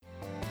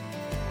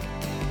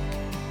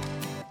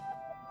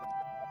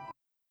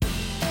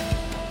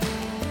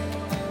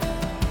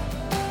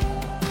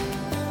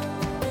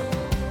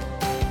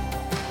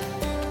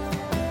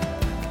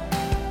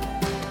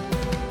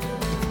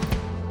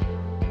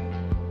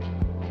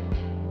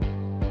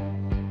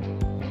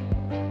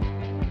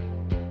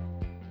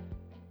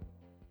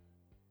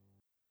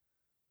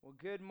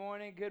Good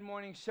morning. Good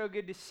morning. So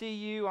good to see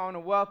you. I want to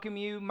welcome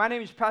you. My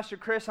name is Pastor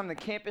Chris. I'm the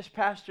campus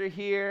pastor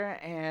here,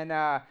 and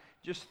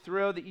just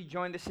thrilled that you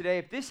joined us today.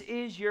 If this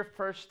is your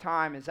first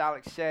time, as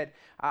Alex said,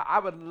 I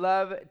would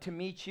love to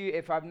meet you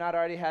if I've not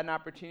already had an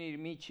opportunity to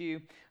meet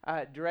you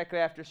directly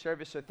after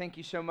service. So thank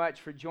you so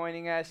much for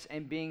joining us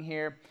and being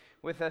here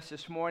with us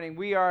this morning.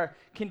 We are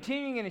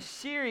continuing in a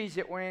series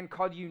that we're in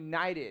called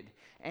United.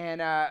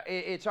 And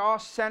it's all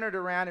centered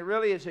around, it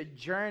really is a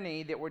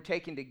journey that we're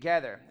taking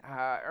together.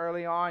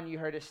 Early on, you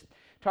heard us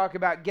talk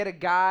about get a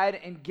guide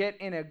and get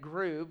in a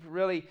group,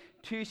 really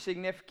two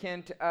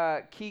significant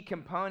key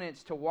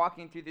components to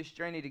walking through this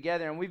journey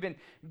together. And we've been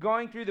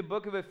going through the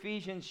book of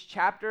Ephesians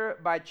chapter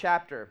by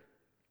chapter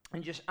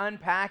and just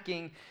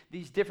unpacking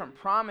these different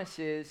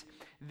promises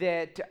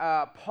that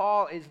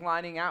Paul is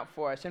lining out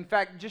for us. In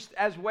fact, just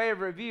as way of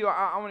review,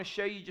 I want to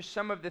show you just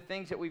some of the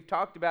things that we've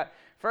talked about.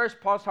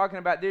 First, Paul's talking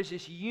about there's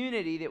this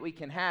unity that we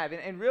can have.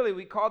 And really,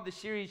 we called the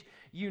series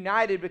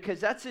United because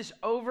that's this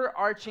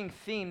overarching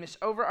theme, this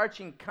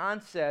overarching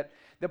concept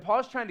that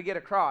Paul's trying to get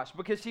across.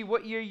 Because, see,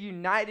 what you're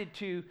united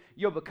to,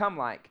 you'll become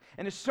like.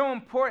 And it's so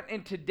important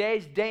in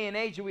today's day and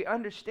age that we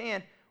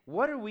understand,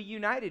 what are we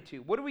united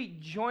to? What are we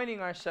joining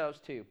ourselves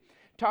to?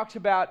 Talks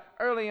about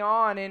early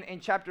on in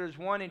chapters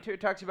 1 and 2,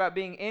 it talks about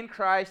being in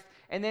Christ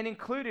and then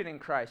included in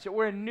Christ. That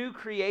we're a new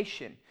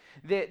creation.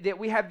 That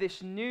we have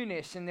this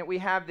newness and that we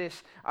have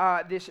this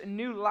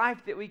new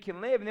life that we can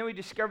live. And then we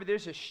discover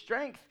there's a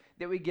strength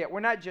that we get.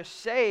 We're not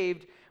just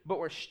saved, but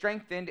we're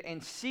strengthened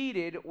and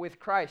seated with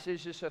Christ.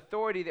 There's this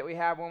authority that we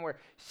have when we're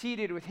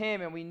seated with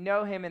Him and we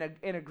know Him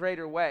in a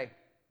greater way.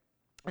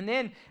 And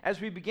then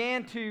as we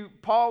began to,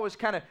 Paul was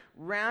kind of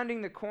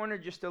rounding the corner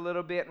just a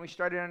little bit, and we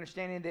started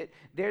understanding that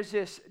there's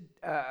this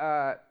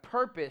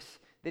purpose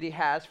that he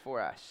has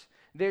for us.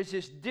 There's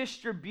this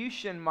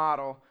distribution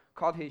model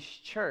called his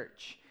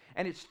church.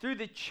 And it's through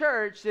the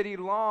church that he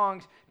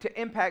longs to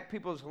impact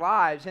people's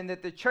lives, and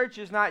that the church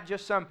is not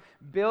just some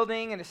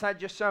building, and it's not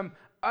just some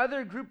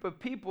other group of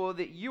people,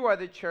 that you are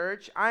the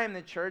church, I am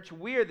the church,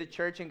 we are the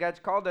church, and God's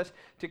called us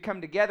to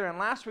come together. And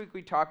last week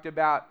we talked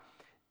about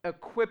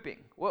equipping.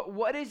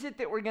 What is it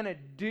that we're going to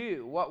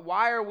do?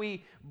 Why are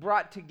we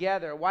brought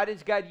together? Why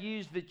does God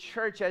use the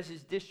church as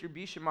his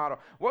distribution model?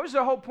 What was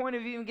the whole point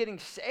of even getting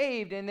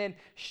saved and then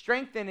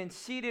strengthened and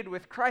seated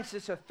with Christ,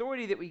 this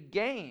authority that we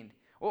gained?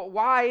 Well,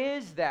 why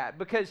is that?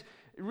 Because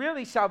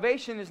really,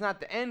 salvation is not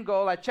the end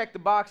goal. I checked the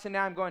box and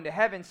now I'm going to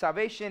heaven.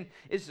 Salvation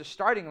is the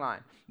starting line.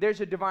 There's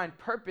a divine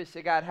purpose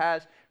that God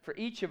has for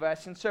each of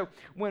us. And so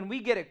when we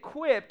get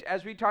equipped,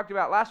 as we talked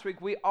about last week,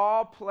 we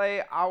all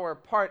play our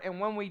part. And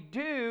when we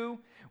do,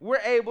 we're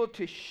able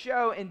to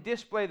show and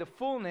display the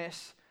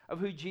fullness of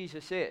who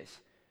Jesus is.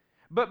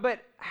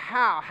 But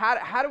how?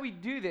 How do we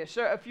do this?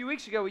 So a few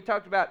weeks ago, we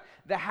talked about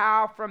the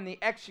how from the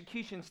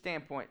execution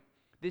standpoint,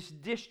 this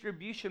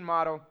distribution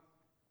model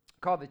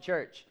called the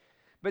church.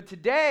 But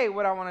today,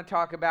 what I want to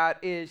talk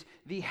about is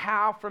the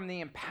how from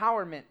the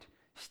empowerment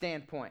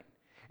standpoint.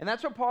 And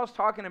that's what Paul's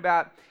talking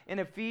about in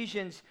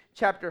Ephesians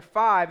chapter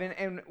 5.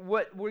 And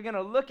what we're going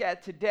to look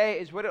at today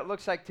is what it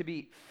looks like to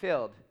be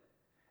filled.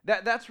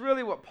 That's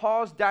really what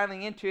Paul's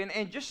dialing into.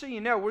 And just so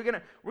you know, we're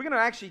going to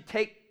actually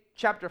take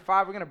chapter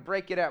 5, we're going to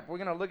break it up. We're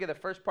going to look at the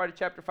first part of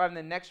chapter 5, and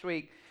then next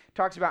week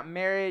talks about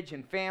marriage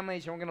and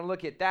families, and we're going to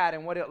look at that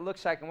and what it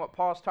looks like and what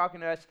Paul's talking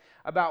to us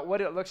about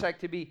what it looks like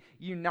to be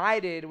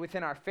united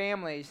within our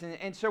families.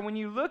 And so when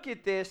you look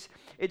at this,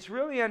 it's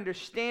really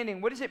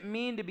understanding what does it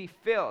mean to be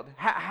filled?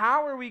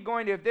 How are we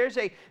going to, if there's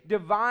a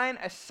divine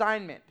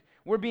assignment,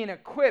 we're being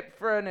equipped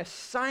for an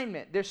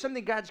assignment, there's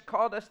something God's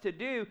called us to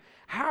do,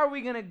 how are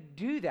we going to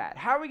do that?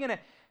 How are we going to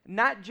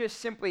not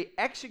just simply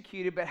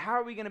execute it, but how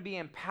are we going to be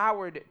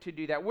empowered to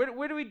do that?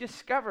 Where do we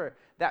discover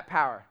that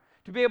power?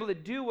 To be able to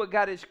do what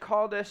God has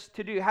called us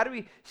to do. How do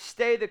we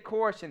stay the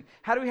course? And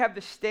how do we have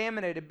the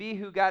stamina to be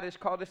who God has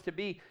called us to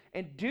be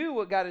and do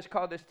what God has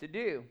called us to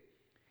do?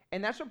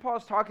 And that's what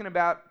Paul's talking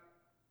about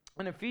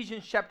in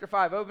Ephesians chapter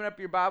 5. Open up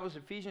your Bibles,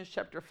 Ephesians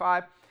chapter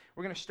 5.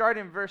 We're going to start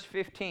in verse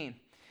 15.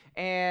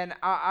 And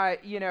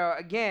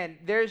again,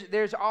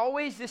 there's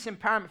always this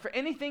empowerment. For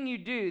anything you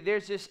do,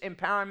 there's this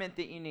empowerment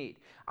that you need.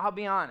 I'll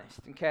be honest,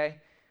 okay?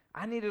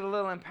 I needed a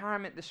little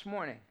empowerment this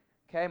morning,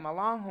 okay? My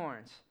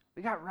Longhorns.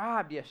 We got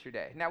robbed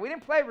yesterday. Now, we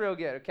didn't play real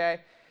good,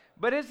 okay?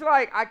 But it's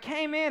like I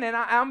came in, and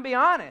I'm be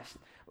honest,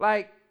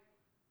 like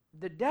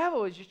the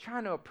devil is just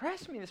trying to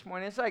oppress me this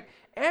morning. It's like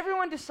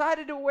everyone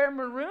decided to wear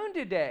maroon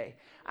today.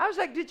 I was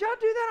like, did y'all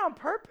do that on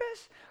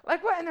purpose?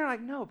 Like what? And they're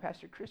like, no,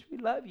 Pastor Chris, we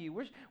love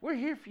you. We're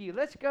here for you.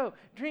 Let's go.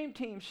 Dream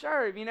team,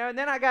 serve, And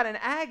then I got an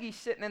Aggie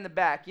sitting in the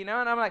back, And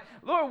I'm like,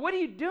 Lord, what are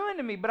you doing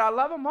to me? But I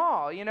love them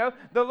all, The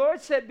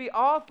Lord said, be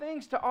all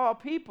things to all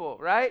people,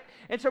 right?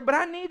 And so, but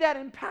I need that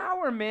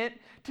empowerment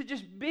to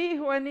just be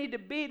who I need to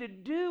be to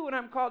do what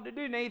I'm called to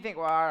do. Now you think,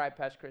 well, all right,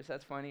 Pastor Chris,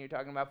 that's funny. You're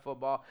talking about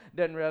football.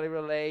 Doesn't really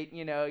relate.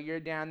 You're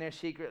down there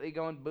secretly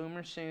going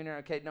Boomer Sooner.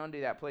 Okay, don't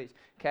do that, please.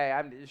 Okay,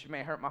 this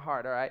may hurt my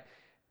heart, all right?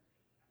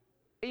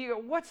 You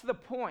go, what's the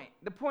point?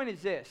 The point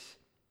is this.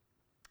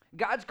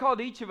 God's called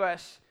each of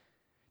us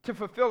to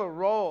fulfill a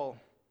role,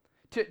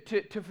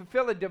 to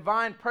fulfill a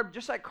divine purpose.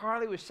 Just like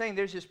Carly was saying,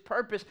 there's this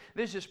purpose,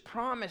 there's this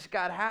promise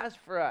God has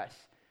for us.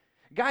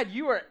 God,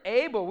 you are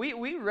able.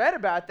 We read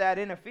about that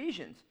in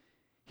Ephesians.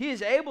 He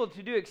is able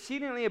to do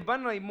exceedingly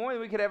abundantly more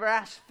than we could ever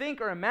ask,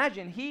 think, or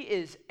imagine. He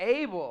is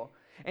able.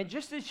 And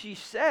just as she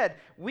said,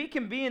 we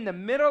can be in the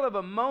middle of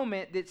a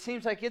moment that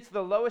seems like it's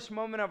the lowest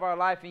moment of our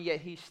life, and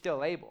yet he's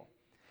still able.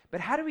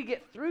 But how do we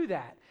get through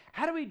that?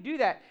 How do we do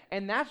that?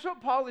 And that's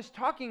what Paul is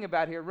talking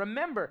about here.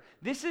 Remember,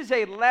 this is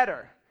a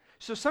letter.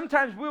 So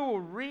sometimes we will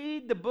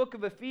read the book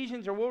of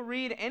Ephesians, or we'll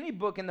read any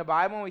book in the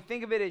Bible, and we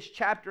think of it as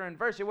chapter and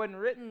verse. It wasn't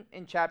written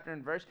in chapter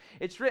and verse.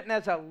 It's written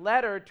as a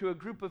letter to a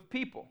group of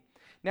people.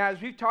 Now,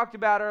 as we've talked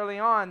about early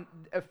on,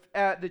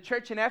 the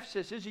church in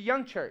Ephesus is a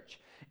young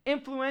church,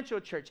 influential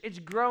church. It's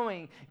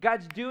growing.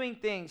 God's doing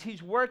things.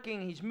 He's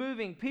working. He's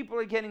moving. People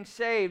are getting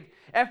saved.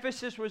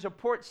 Ephesus was a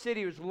port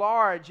city. It was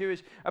large. It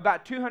was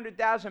about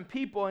 200,000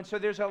 people. And so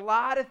there's a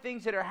lot of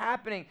things that are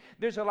happening.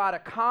 There's a lot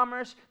of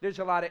commerce. There's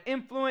a lot of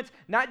influence,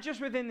 not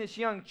just within this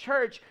young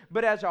church,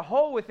 but as a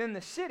whole within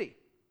the city.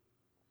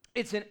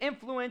 It's an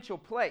influential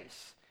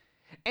place.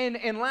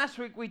 And last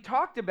week we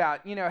talked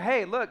about,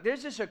 hey, look,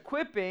 there's this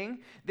equipping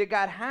that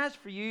God has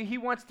for you. He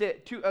wants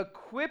to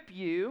equip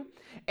you,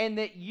 and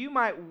that you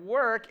might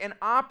work and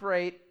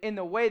operate in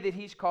the way that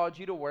he's called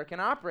you to work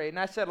and operate. And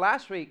I said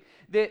last week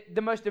that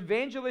the most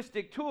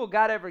evangelistic tool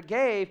God ever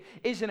gave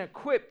is an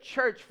equipped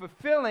church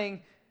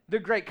fulfilling the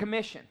Great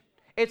Commission.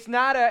 It's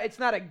not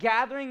a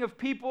gathering of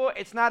people.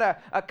 It's not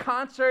a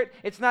concert.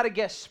 It's not a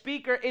guest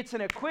speaker. It's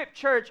an equipped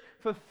church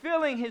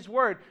fulfilling his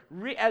word,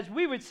 as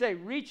we would say,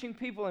 reaching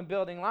people and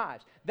building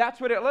lives. That's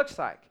what it looks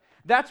like.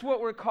 That's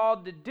what we're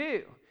called to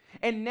do.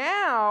 And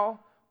now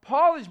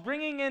Paul is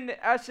bringing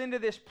us into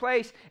this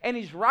place, and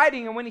he's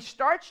writing. And when he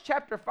starts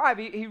chapter 5,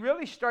 he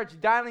really starts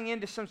dialing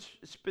into some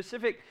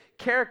specific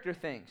character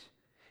things.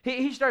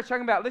 He starts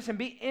talking about, listen,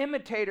 be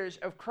imitators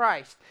of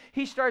Christ.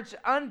 He starts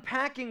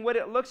unpacking what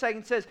it looks like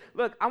and says,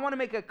 look, I want to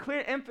make a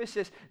clear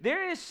emphasis.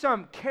 There is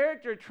some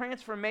character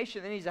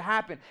transformation that needs to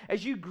happen.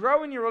 As you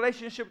grow in your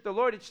relationship with the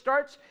Lord, it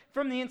starts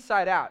from the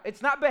inside out.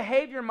 It's not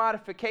behavior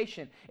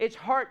modification. It's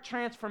heart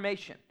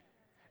transformation.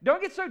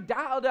 Don't get so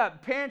dialed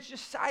up. Parents,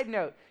 just side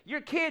note,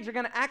 your kids are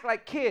going to act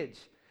like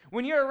kids.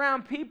 When you're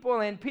around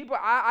people, and people,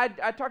 I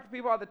talk to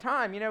people all the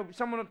time.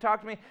 Someone will talk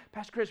to me,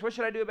 Pastor Chris, what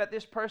should I do about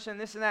this person,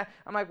 this and that?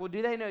 I'm like, well,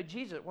 do they know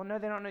Jesus? Well, no,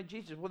 they don't know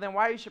Jesus. Well, then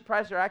why are you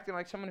surprised they're acting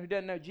like someone who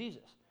doesn't know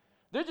Jesus?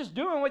 They're just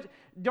doing what,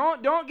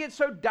 don't get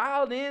so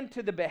dialed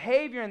into the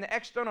behavior and the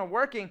external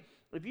working.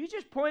 If you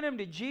just point them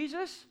to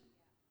Jesus,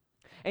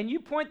 and you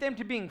point them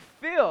to being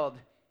filled,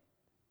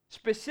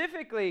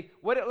 specifically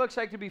what it looks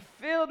like to be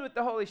filled with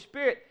the Holy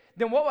Spirit,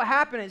 then what will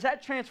happen is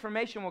that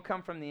transformation will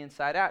come from the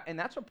inside out. And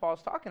that's what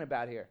Paul's talking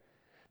about here.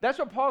 That's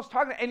what Paul's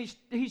talking about. And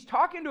he's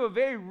talking to a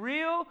very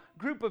real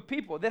group of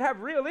people that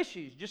have real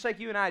issues, just like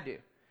you and I do,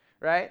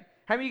 right?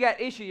 How many of you got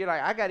issues? You're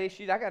like, I got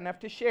issues. I got enough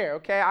to share,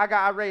 okay?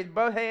 I raised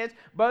both hands,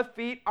 both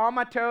feet, on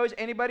my toes.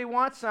 Anybody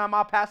wants some,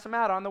 I'll pass them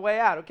out on the way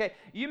out, okay?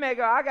 You may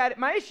go, I got it.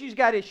 My issues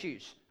got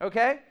issues,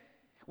 okay?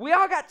 We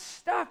all got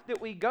stuff that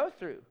we go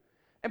through.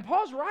 And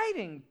Paul's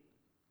writing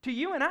to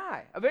you and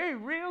I, a very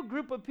real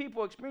group of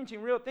people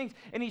experiencing real things.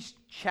 And he's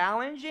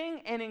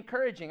challenging and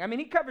encouraging. I mean,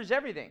 he covers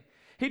everything.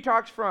 He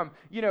talks from,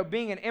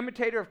 being an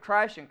imitator of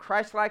Christ and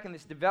Christ-like in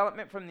this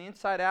development from the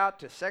inside out,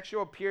 to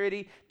sexual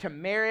purity, to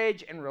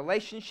marriage and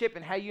relationship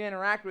and how you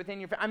interact within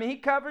your family. I mean, he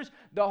covers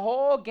the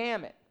whole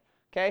gamut,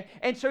 okay?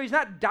 And so he's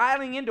not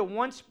dialing into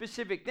one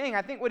specific thing.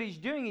 I think what he's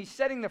doing, he's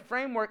setting the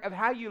framework of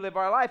how you live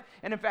our life.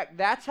 And in fact,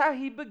 that's how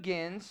he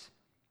begins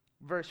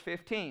verse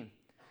 15.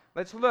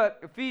 Let's look,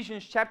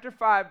 Ephesians chapter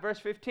 5, verse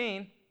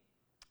 15.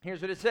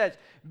 Here's what it says.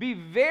 Be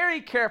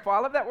very careful. I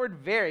love that word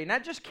very.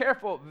 Not just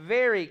careful,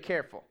 very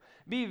careful.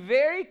 Be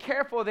very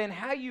careful then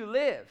how you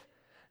live.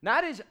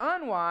 Not as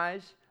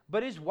unwise,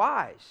 but as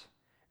wise.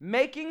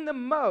 Making the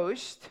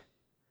most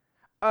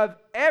of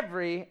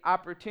every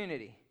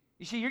opportunity.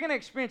 You see, you're going to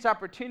experience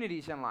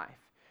opportunities in life.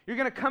 You're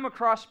going to come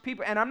across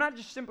people, and I'm not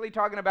just simply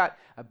talking about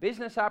a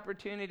business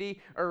opportunity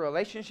or a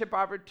relationship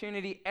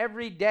opportunity.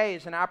 Every day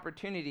is an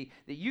opportunity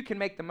that you can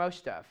make the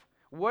most of.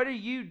 What are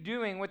you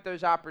doing with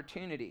those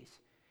opportunities?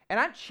 And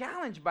I'm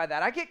challenged by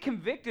that. I get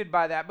convicted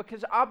by that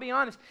because I'll be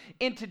honest,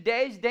 in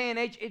today's day and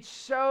age, it's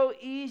so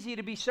easy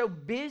to be so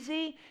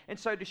busy and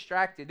so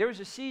distracted. There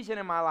was a season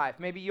in my life,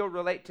 maybe you'll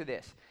relate to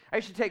this. I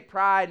used to take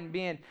pride in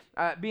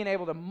being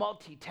able to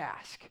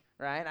multitask.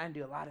 Right? I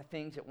do a lot of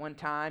things at one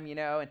time,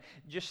 and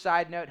just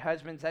side note,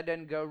 husbands, that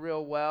doesn't go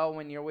real well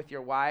when you're with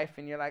your wife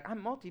and you're like,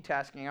 I'm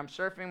multitasking, I'm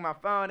surfing my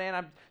phone, and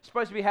I'm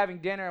supposed to be having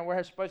dinner, and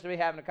we're supposed to be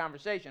having a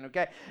conversation,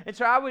 okay? And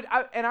so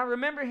I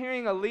remember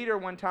hearing a leader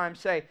one time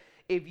say,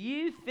 if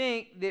you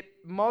think that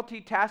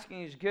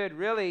multitasking is good,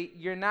 really,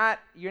 you're not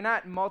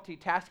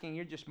multitasking,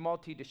 you're just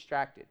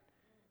multi-distracted.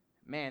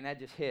 Man, that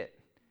just hit,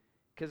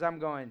 because I'm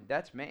going,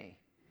 that's me.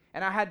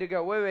 And I had to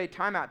go, wait,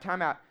 time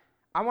out.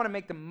 I want to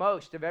make the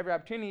most of every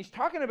opportunity. He's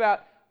talking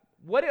about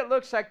what it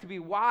looks like to be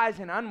wise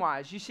and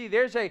unwise. You see,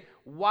 there's a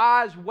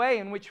wise way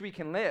in which we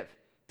can live.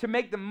 to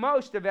make the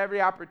most of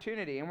every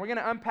opportunity. And we're going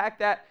to unpack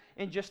that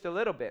in just a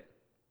little bit.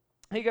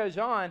 He goes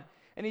on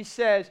and he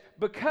says,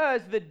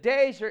 because the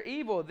days are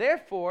evil,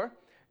 therefore,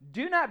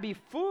 do not be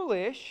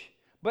foolish,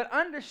 but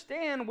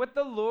understand what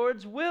the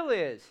Lord's will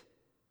is.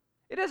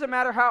 It doesn't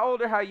matter how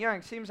old or how young.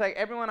 It seems like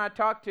everyone I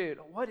talk to,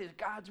 what is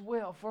God's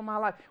will for my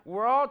life?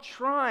 We're all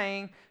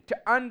trying to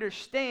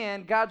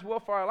understand God's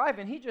will for our life.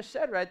 And he just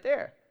said right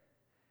there,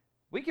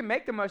 we can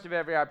make the most of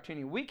every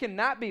opportunity. We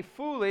cannot be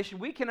foolish.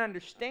 We can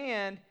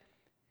understand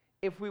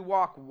if we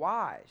walk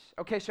wise.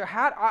 Okay, so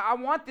I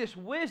want this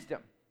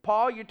wisdom.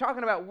 Paul, you're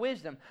talking about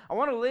wisdom. I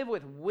want to live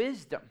with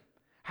wisdom.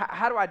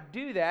 How do I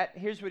do that?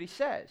 Here's what he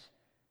says.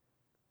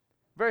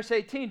 Verse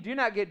 18, do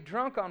not get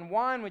drunk on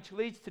wine which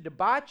leads to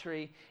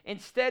debauchery.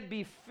 Instead,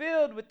 be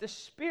filled with the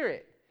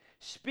Spirit,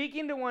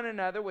 speaking to one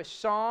another with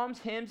psalms,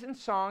 hymns, and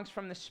songs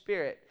from the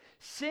Spirit.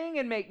 Sing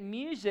and make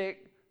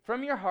music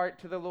from your heart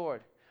to the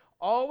Lord,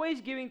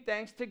 always giving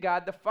thanks to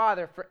God the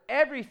Father for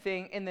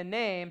everything in the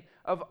name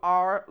of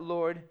our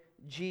Lord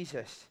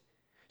Jesus.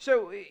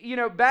 So,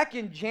 back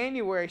in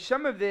January,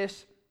 some of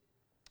this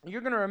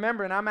you're going to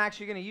remember, and I'm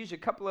actually going to use a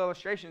couple of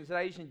illustrations that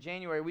I used in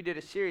January. We did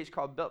a series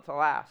called Built to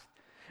Last.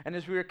 And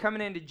as we were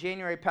coming into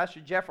January, Pastor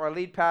Jeff, our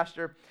lead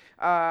pastor,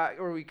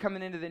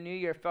 coming into the new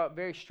year, felt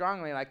very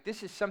strongly like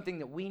this is something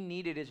that we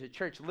needed as a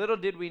church. Little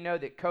did we know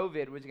that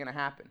COVID was going to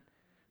happen,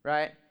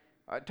 right?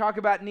 Talk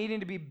about needing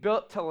to be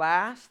built to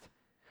last.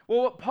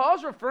 Well, what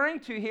Paul's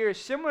referring to here is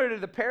similar to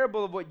the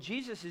parable of what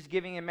Jesus is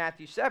giving in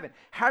Matthew 7.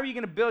 How are you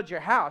going to build your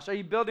house? Are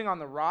you building on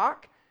the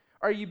rock?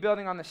 Or are you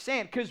building on the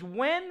sand? Because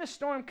when the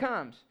storm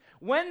comes,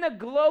 when the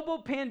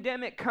global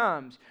pandemic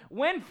comes,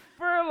 when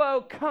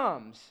furlough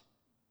comes,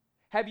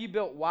 have you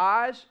built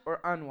wise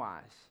or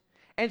unwise?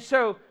 And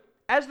so,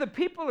 as the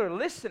people are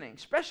listening,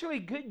 especially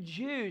good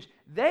Jews,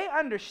 they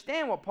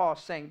understand what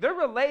Paul's saying. They're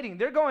relating.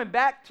 They're going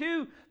back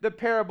to the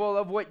parable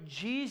of what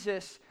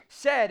Jesus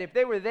said. If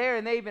they were there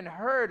and they even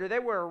heard, or they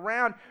were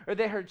around, or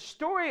they heard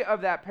story of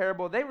that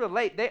parable, they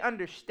relate, they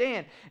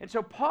understand. And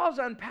so Paul's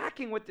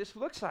unpacking what this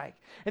looks like.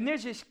 And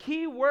there's this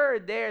key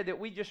word there that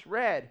we just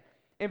read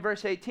in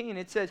verse 18.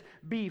 It says,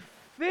 be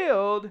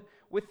filled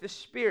with the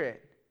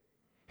Spirit.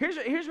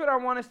 Here's what I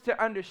want us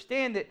to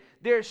understand, that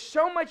there's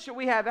so much that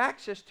we have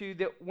access to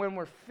that when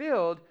we're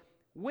filled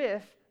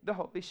with the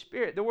Holy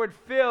Spirit. The word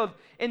filled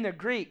in the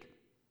Greek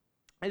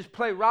is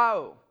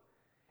plerao.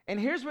 And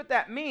here's what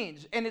that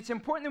means. And it's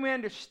important that we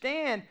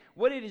understand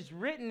what it is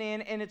written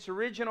in its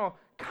original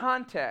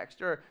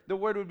context, or the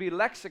word would be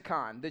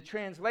lexicon, the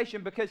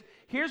translation, because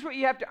here's what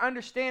you have to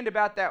understand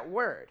about that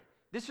word.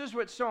 This is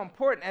what's so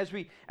important as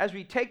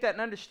we take that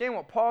and understand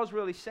what Paul's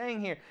really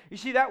saying here. You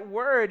see, that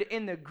word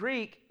in the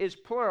Greek is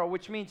plural,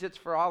 which means it's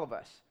for all of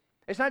us.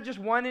 It's not just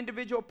one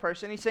individual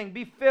person. He's saying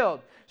be filled.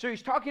 So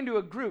he's talking to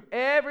a group.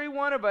 Every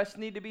one of us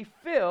need to be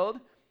filled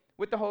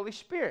with the Holy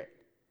Spirit.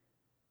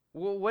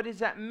 Well, what does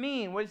that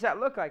mean? What does that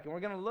look like? And we're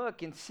going to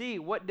look and see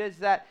what does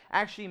that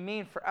actually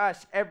mean for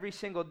us every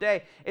single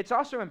day. It's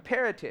also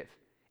imperative.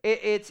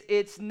 It's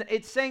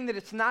saying that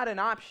it's not an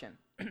option.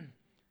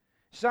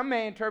 Some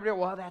may interpret it,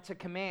 well, that's a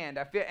command.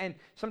 And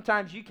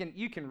sometimes you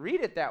can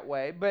read it that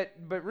way, but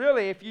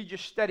really, if you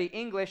just study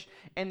English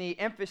and the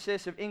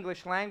emphasis of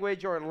English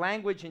language or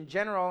language in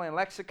general and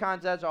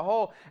lexicons as a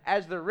whole,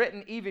 as they're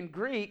written, even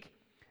Greek,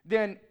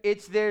 then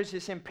there's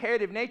this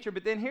imperative nature.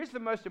 But then here's the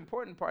most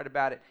important part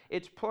about it.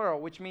 It's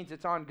plural, which means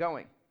it's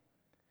ongoing.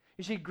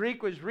 You see,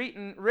 Greek was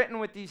written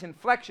with these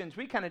inflections.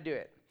 We kind of do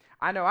it.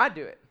 I know I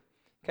do it,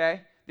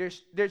 okay?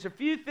 There's a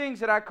few things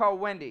that I call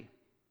Wendy.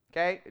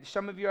 Okay,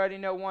 some of you already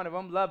know one of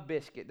them, Love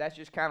Biscuit. That's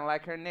just kind of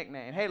like her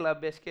nickname. Hey, Love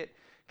Biscuit.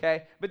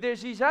 Okay, but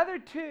there's these other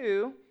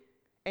two,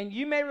 and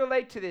you may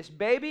relate to this,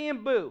 Baby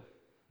and Boo.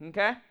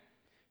 Okay,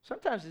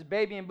 sometimes it's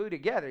Baby and Boo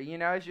together.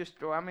 It's just,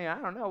 I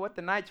don't know what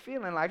the night's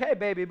feeling like. Hey,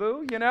 Baby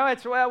Boo.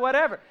 It's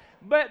whatever.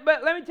 But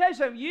let me tell you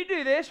something. You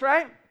do this,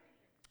 right?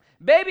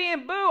 Baby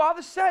and Boo. All of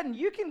a sudden,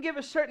 you can give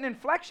a certain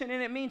inflection,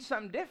 and it means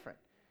something different.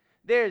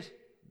 There's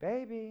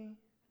baby,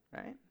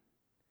 right?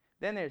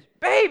 Then there's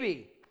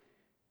baby.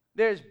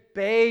 There's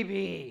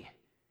baby.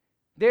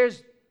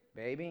 There's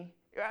baby.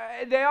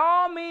 They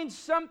all mean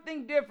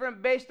something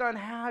different based on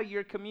how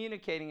you're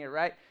communicating it,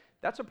 right?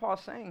 That's what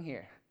Paul's saying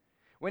here.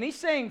 When he's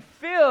saying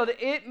filled,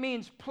 it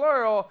means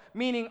plural,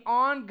 meaning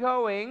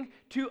ongoing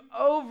to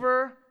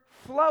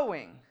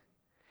overflowing.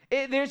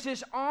 There's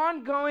this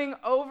ongoing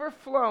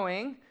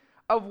overflowing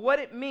of what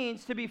it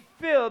means to be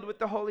filled with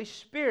the Holy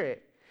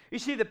Spirit. You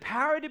see, the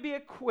power to be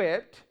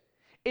equipped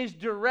is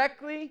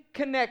directly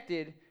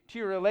connected to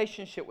your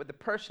relationship with the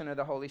person of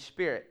the Holy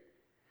Spirit.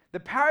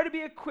 The power to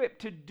be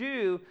equipped to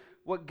do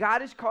what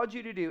God has called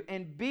you to do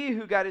and be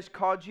who God has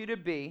called you to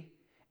be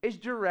is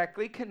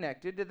directly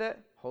connected to the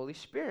Holy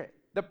Spirit,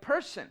 the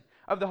person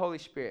of the Holy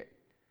Spirit,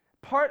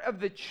 part of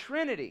the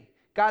Trinity,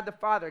 God the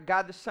Father,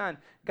 God the Son,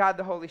 God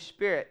the Holy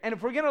Spirit. And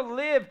if we're going to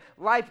live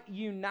life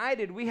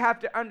united, we have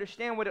to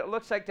understand what it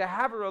looks like to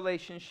have a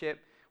relationship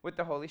with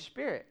the Holy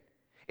Spirit.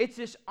 It's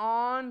this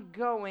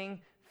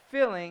ongoing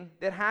filling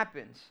that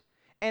happens.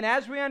 And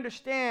as we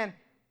understand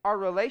our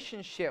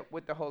relationship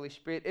with the Holy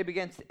Spirit, it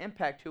begins to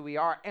impact who we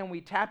are, and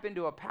we tap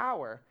into a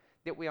power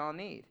that we all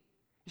need.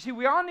 You see,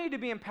 we all need to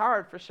be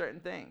empowered for certain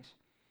things.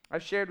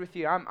 I've shared with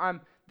you,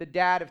 I'm the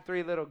dad of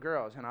 3 little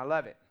girls, and I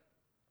love it.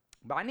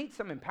 But I need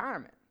some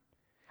empowerment.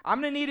 I'm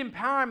going to need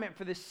empowerment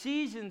for the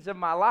seasons of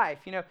my life.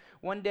 You know,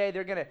 one day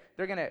they're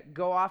gonna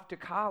go off to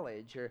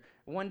college, or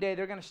one day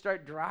they're going to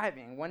start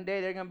driving. One day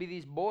they're going to be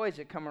these boys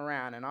that come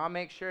around, and I'll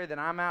make sure that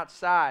I'm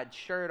outside,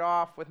 shirt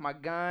off with my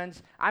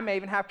guns. I may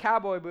even have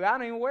cowboy boots. I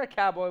don't even wear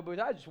cowboy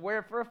boots. I just wear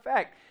it for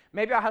effect.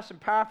 Maybe I'll have some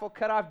powerful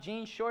cut-off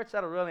jean shorts.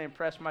 That'll really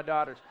impress my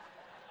daughters.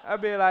 I'll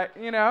be like,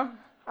 you know,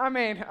 I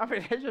mean,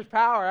 it's just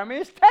power. I mean,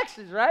 it's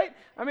Texas, right?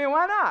 I mean,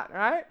 why not,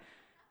 right?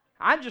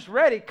 I'm just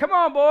ready. Come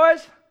on,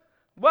 boys.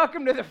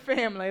 Welcome to the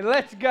family.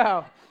 Let's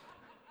go.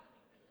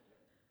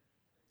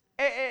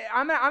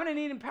 I'm going to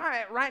need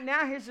empowerment. Right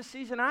now, here's the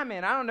season I'm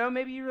in. I don't know,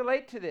 maybe you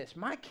relate to this.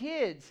 My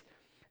kids,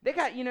 they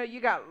got, you know, you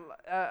got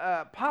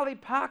Polly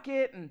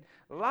Pocket and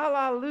La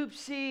La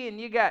Loopsy, and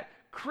you got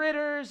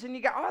Critters, and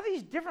you got all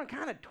these different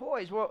kind of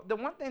toys. Well, the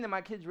one thing that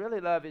my kids really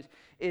love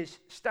is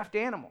stuffed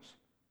animals.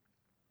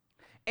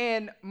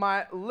 And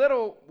my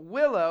little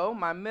Willow,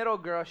 my middle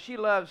girl, she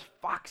loves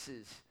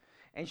foxes.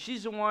 And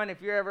she's the one,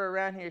 if you're ever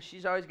around here,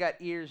 she's always got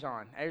ears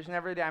on. There's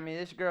never, I mean,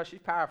 this girl, she's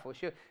powerful.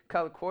 She'll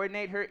color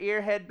coordinate her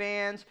ear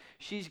headbands.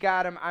 She's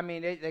got them, I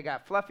mean, they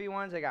got fluffy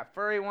ones, they got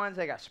furry ones,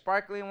 they got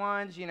sparkly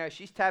ones. You know,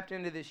 she's tapped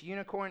into this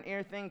unicorn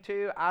ear thing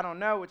too. I don't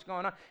know what's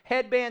going on.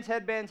 Headbands.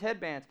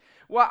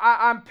 Well,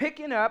 I'm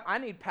picking up, I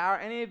need power.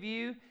 Any of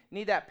you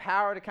need that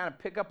power to kind of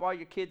pick up all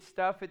your kids'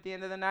 stuff at the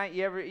end of the night?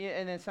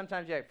 And then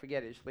sometimes you're like,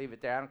 forget it, just leave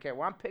it there. I don't care.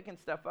 Well, I'm picking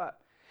stuff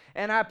up.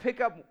 And I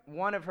pick up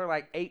one of her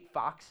like 8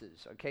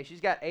 foxes. Okay,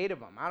 she's got 8 of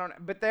them. I don't know,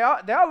 but they all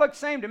look the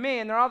same to me,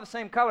 and they're all the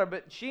same color.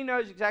 But she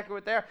knows exactly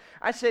what they are.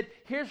 I said,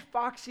 "Here's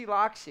Foxy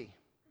Loxy."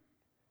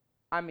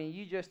 I mean,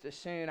 you just as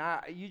soon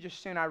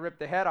I ripped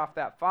the head off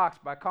that fox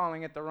by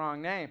calling it the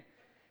wrong name.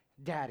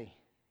 Daddy,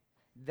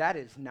 that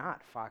is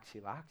not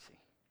Foxy Loxy.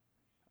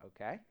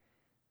 Okay,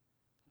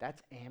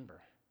 that's Amber.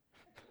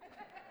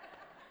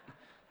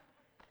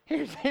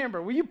 Here's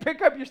Amber. Will you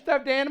pick up your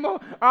stuffed animal,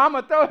 or I'm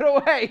going to throw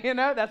it away? You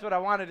know, that's what I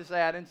wanted to say.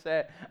 I didn't say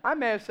it. I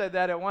may have said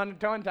that at one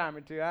time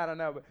or two. I don't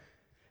know.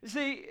 But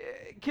see,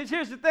 because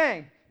here's the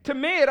thing. To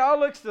me, it all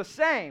looks the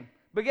same.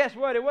 But guess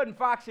what? It wasn't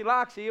Foxy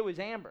Loxy. It was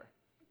Amber.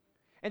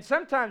 And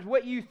sometimes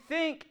what you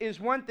think is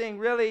one thing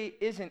really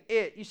isn't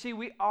it. You see,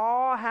 we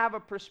all have a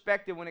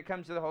perspective when it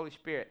comes to the Holy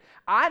Spirit.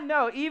 I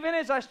know, even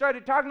as I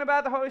started talking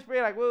about the Holy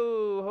Spirit, like,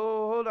 whoa,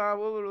 hold on,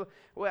 whoa,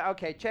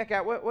 okay, check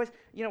out. What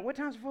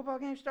time's the football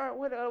game start?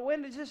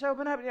 When does this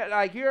open up?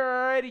 Like, you're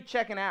already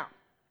checking out.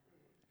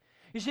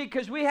 You see,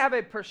 because we have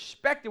a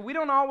perspective. We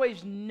don't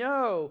always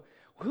know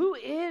who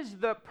is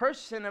the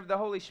person of the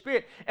Holy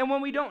Spirit. And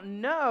when we don't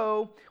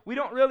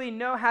really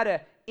know how to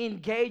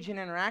engage and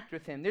interact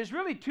with Him. There's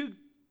really 2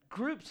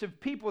 groups of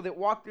people that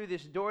walk through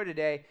this door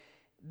today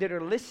that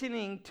are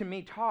listening to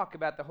me talk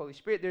about the Holy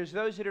Spirit. There's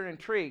those that are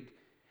intrigued.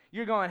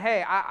 You're going,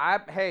 hey,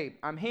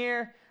 I'm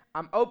here.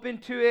 I'm open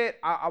to it.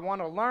 I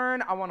want to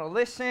learn. I want to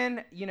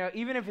listen. You know,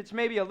 even if it's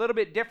maybe a little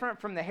bit different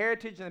from the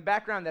heritage and the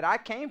background that I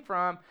came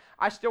from,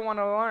 I still want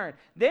to learn.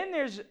 Then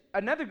there's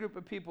another group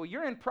of people.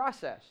 You're in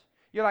process.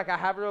 You're like, I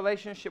have a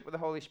relationship with the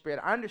Holy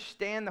Spirit. I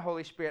understand the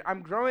Holy Spirit.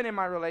 I'm growing in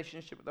my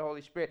relationship with the Holy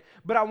Spirit,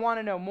 but I want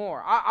to know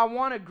more. I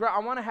want to grow. I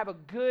want to have a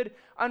good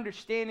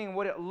understanding of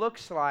what it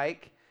looks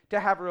like to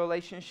have a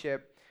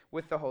relationship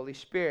with the Holy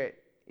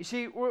Spirit. You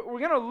see, we're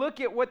going to look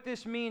at what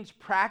this means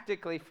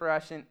practically for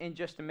us in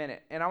just a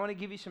minute, and I want to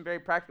give you some very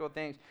practical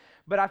things.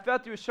 But I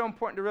felt it was so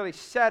important to really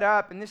set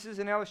up, and this is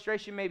an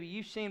illustration maybe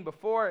you've seen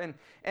before, and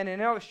an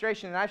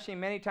illustration that I've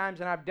seen many times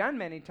and I've done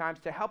many times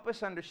to help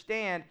us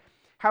understand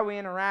how we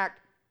interact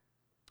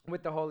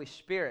with the Holy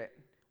Spirit.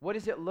 What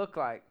does it look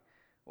like?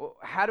 Well,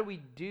 how do we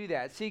do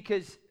that? See,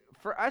 because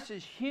for us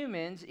as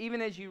humans,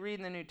 even as you read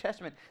in the New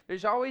Testament,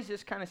 there's always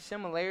this kind of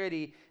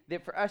similarity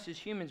that for us as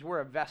humans, we're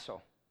a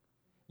vessel.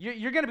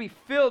 You're going to be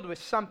filled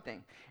with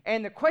something.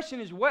 And the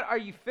question is, what are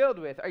you filled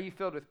with? Are you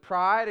filled with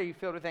pride? Are you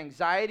filled with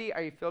anxiety?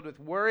 Are you filled with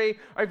worry?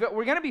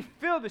 We're going to be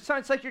filled with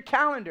something. It's like your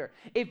calendar.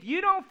 If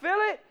you don't fill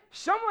it,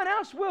 someone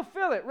else will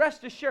fill it,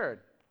 rest assured.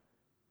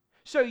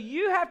 So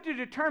you have to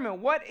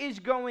determine what is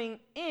going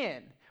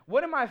in.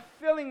 What am I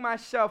filling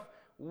myself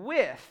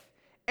with?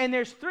 And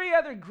there's 3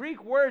 other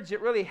Greek words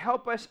that really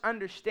help us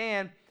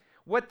understand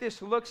what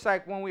this looks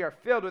like when we are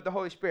filled with the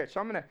Holy Spirit.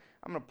 So I'm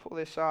gonna pull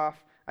this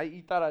off.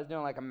 You thought I was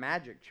doing like a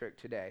magic trick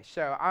today.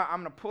 So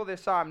I'm going to pull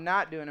this off. I'm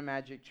not doing a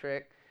magic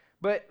trick.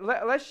 But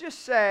let's just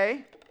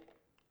say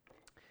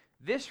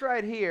this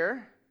right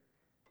here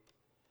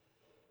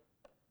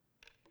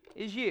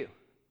is you,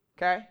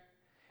 okay?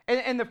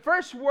 And the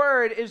first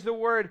word is the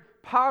word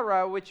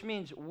para, which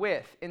means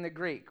with in the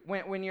Greek.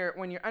 When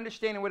you're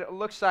understanding what it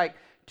looks like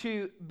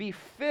to be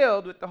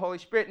filled with the Holy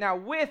Spirit. Now,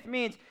 with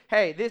means,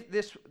 hey,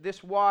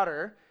 this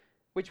water,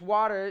 which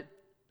water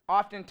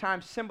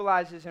oftentimes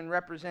symbolizes and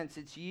represents,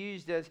 it's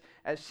used as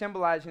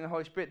symbolizing the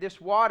Holy Spirit. This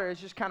water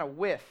is just kind of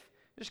with,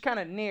 just kind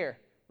of near,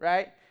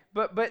 right?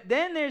 But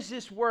then there's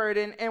this word,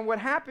 and what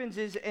happens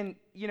is, and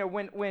you know,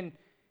 when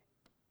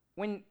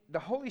the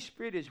Holy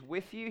Spirit is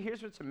with you,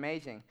 here's what's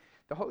amazing.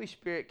 The Holy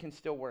Spirit can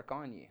still work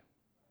on you.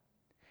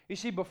 You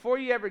see, before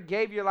you ever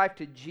gave your life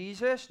to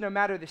Jesus, no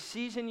matter the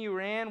season you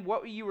were in,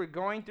 what you were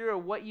going through, or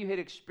what you had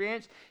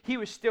experienced, he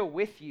was still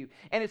with you.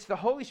 And it's the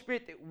Holy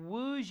Spirit that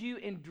woos you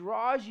and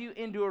draws you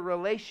into a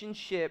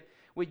relationship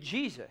with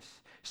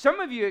Jesus. Some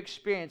of you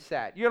experience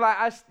that. You're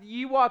like,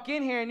 you walk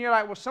in here and you're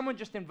like, well, someone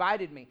just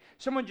invited me.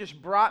 Someone just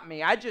brought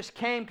me. I just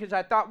came because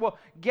I thought, well,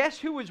 guess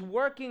who was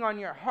working on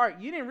your heart?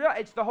 You didn't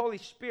realize it's the Holy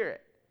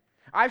Spirit.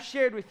 I've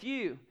shared with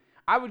you.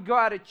 I would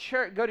go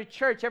to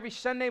church every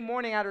Sunday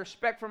morning out of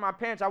respect for my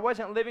parents. I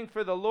wasn't living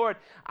for the Lord.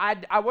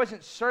 I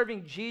wasn't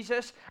serving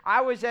Jesus.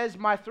 I was, as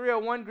my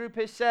 301 group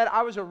has said,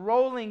 I was a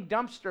rolling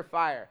dumpster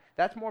fire.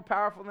 That's more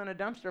powerful than a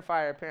dumpster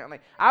fire, apparently.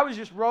 I was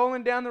just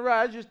rolling down the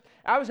road.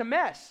 I was a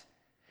mess.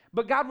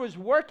 But God was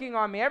working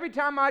on me. Every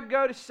time I'd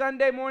go to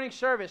Sunday morning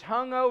service,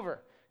 hungover,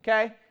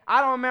 okay?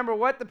 I don't remember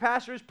what the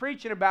pastor was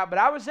preaching about, but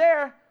I was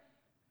there.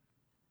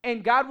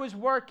 And God was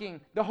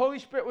working. The Holy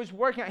Spirit was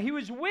working. He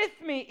was with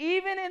me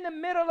even in the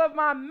middle of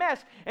my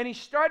mess. And he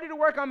started to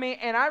work on me.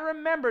 And I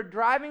remember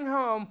driving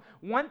home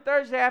one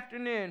Thursday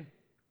afternoon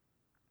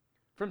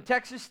from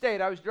Texas State.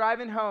 I was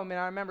driving home, and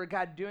I remember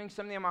God doing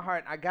something in my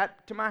heart. I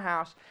got to my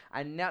house.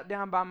 I knelt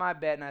down by my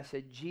bed, and I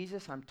said,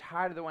 Jesus, I'm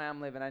tired of the way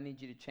I'm living. I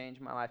need you to change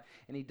my life.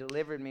 And he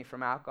delivered me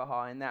from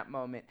alcohol in that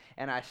moment.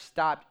 And I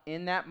stopped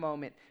in that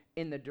moment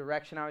in the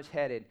direction I was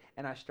headed,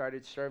 and I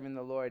started serving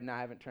the Lord, and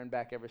I haven't turned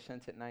back ever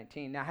since at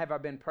 19. Now, have I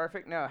been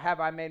perfect? No. Have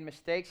I made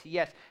mistakes?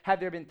 Yes. Have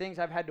there been things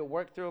I've had to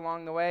work through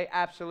along the way?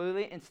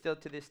 Absolutely, and still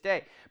to this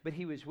day. But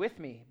he was with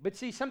me. But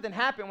see, something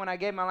happened when I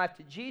gave my life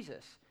to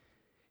Jesus.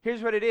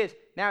 Here's what it is.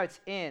 Now it's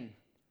in,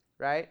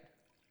 right?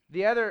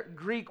 The other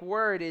Greek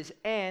word is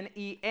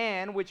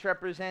en, which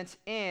represents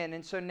in.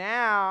 And so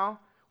now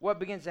what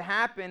begins to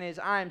happen is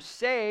I'm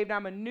saved.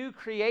 I'm a new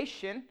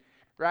creation,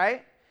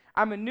 right?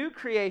 I'm a new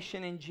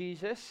creation in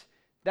Jesus.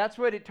 That's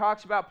what it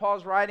talks about,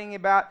 Paul's writing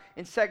about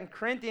in 2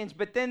 Corinthians.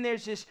 But then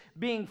there's this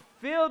being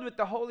filled with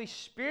the Holy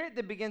Spirit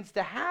that begins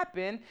to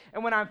happen.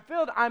 And when I'm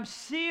filled, I'm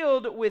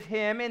sealed with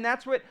him. And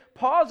that's what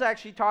Paul's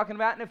actually talking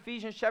about in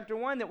Ephesians chapter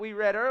 1 that we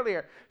read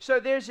earlier. So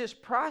there's this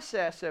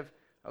process of,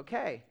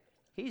 okay,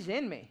 he's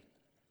in me.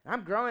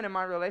 I'm growing in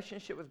my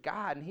relationship with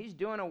God, and he's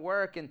doing a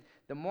work. And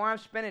the more I'm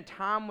spending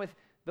time with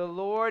the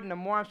Lord, and the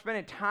more I'm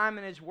spending time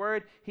in his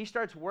word, he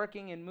starts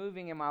working and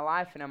moving in my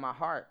life and in my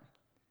heart.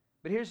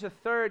 But here's the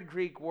third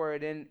Greek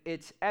word, and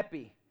it's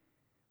epi,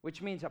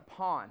 which means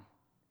upon.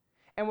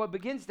 And what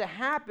begins to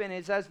happen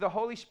is as the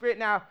Holy Spirit,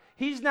 now,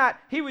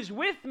 he was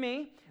with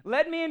me,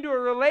 led me into a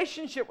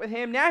relationship with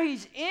him. Now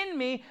he's in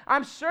me.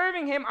 I'm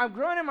serving him. I'm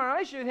growing in my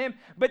relationship with him.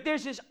 But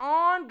there's this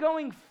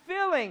ongoing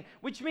filling,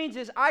 which means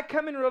as I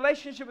come in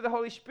relationship with the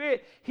Holy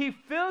Spirit, he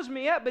fills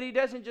me up, but he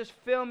doesn't just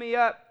fill me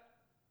up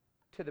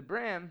to the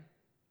brim.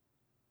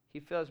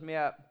 He fills me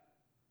up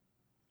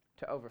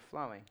to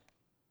overflowing.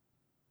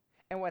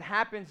 And what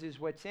happens is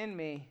what's in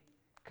me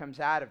comes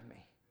out of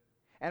me.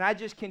 And I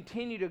just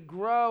continue to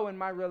grow in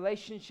my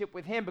relationship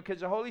with him because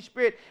the Holy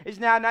Spirit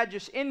is now not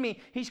just in me,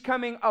 he's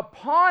coming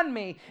upon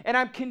me. And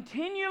I'm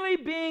continually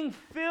being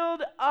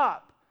filled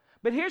up.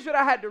 But here's what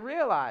I had to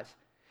realize.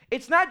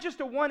 It's not just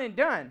a one and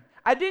done.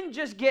 I didn't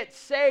just get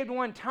saved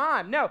one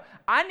time. No,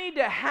 I need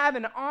to have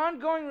an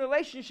ongoing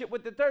relationship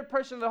with the third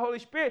person of the Holy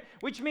Spirit,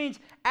 which means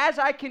as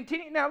I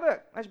continue. Now,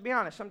 look, let's be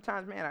honest.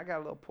 Sometimes, man, I got a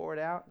little poured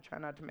out. Try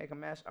not to make a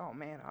mess. Oh,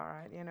 man, all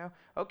right,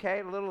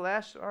 Okay, a little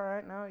less. All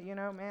right,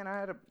 no, man, I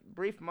had a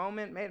brief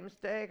moment, made a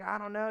mistake. I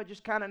don't know,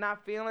 just kind of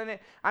not feeling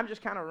it. I'm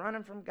just kind of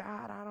running from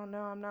God. I don't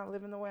know. I'm not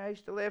living the way I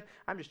used to live.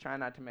 I'm just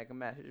trying not to make a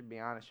mess, just be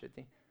honest with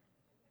you.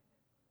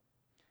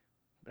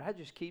 But I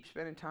just keep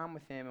spending time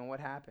with him, and what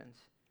happens?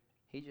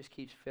 He just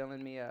keeps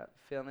filling me up,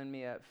 filling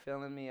me up,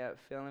 filling me up,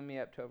 filling me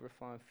up to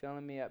overflowing,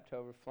 filling me up to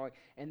overflowing.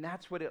 And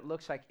that's what it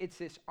looks like. It's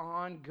this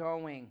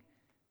ongoing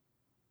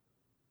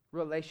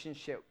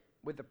relationship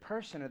with the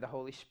person of the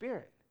Holy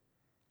Spirit.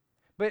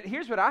 But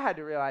here's what I had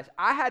to realize.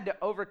 I had to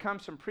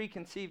overcome some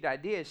preconceived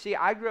ideas. See,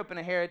 I grew up in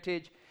a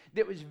heritage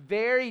that was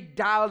very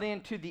dialed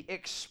into the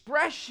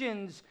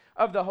expressions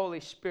of the Holy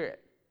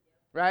Spirit,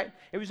 right?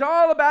 It was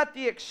all about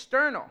the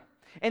external.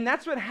 And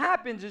that's what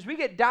happens is we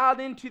get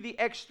dialed into the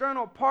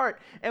external part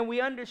and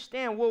we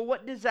understand, well,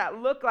 what does that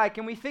look like?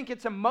 And we think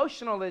it's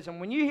emotionalism.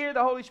 When you hear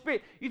the Holy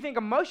Spirit, you think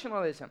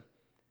emotionalism.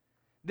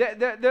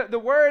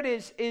 The word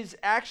is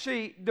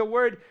actually, the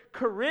word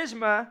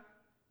charisma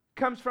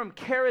comes from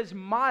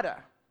charismata.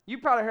 You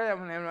probably heard that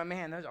one,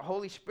 man, there's a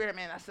Holy Spirit,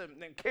 man, that's the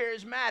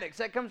charismatics.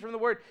 That comes from the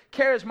word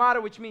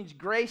charismata, which means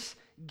grace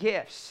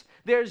gifts.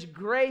 There's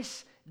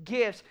grace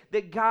gifts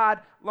that God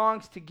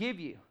longs to give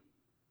you.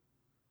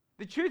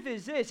 The truth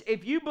is this,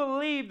 if you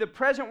believe the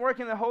present work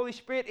in the Holy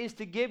Spirit is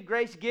to give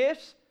grace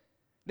gifts,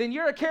 then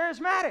you're a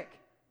charismatic.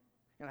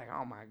 You're like,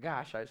 oh my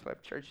gosh, I just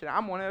left church today.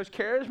 I'm one of those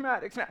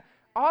charismatics. Now,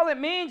 All it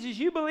means is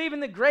you believe in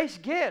the grace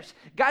gifts.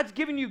 God's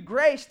given you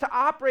grace to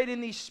operate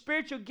in these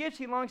spiritual gifts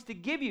He longs to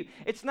give you.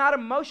 It's not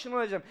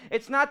emotionalism.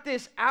 It's not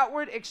this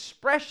outward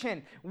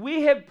expression.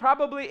 We have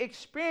probably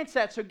experienced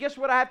that. So guess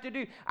what I have to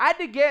do? I had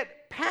to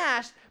get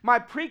past my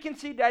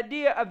preconceived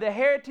idea of the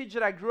heritage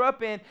that I grew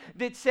up in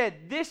that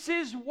said, this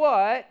is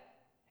what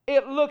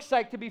it looks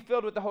like to be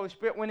filled with the Holy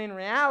Spirit, when in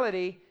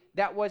reality,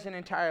 that wasn't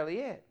entirely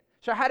it.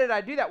 So how did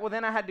I do that? Well,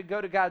 then I had to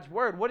go to God's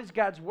Word. What does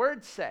God's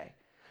Word say?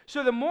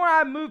 So the more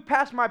I moved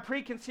past my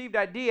preconceived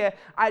idea,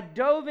 I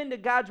dove into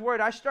God's Word.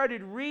 I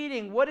started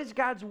reading, what does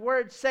God's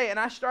Word say? And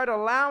I started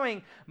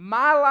allowing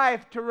my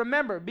life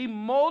to be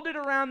molded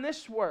around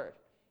this Word.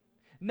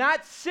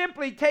 Not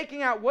simply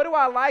taking out what do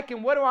I like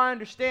and what do I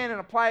understand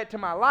and apply it to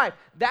my life.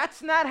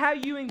 That's not how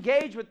you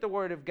engage with the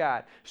Word of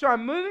God. So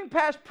I'm moving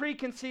past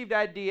preconceived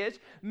ideas,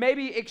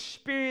 maybe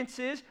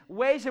experiences,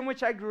 ways in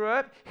which I grew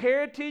up,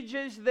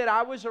 heritages that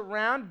I was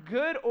around,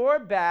 good or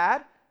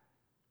bad.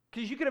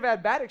 Because you could have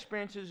had bad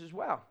experiences as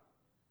well.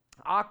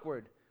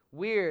 Awkward,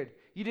 weird,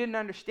 you didn't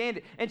understand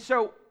it. And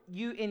so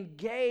you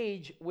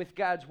engage with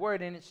God's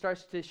Word and it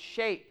starts to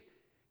shape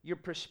your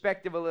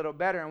perspective a little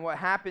better. And what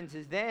happens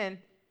is then,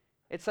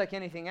 it's like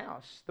anything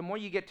else. The more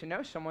you get to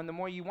know someone, the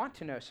more you want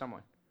to know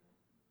someone.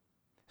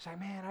 It's like,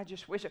 man, I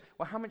just wish.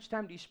 Well, how much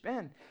time do you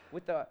spend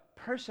with the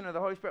person of the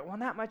Holy Spirit? Well,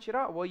 not much at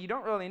all. Well, you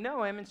don't really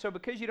know Him, and so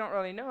because you don't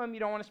really know Him, you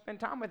don't want to spend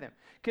time with Him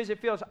because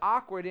it feels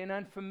awkward and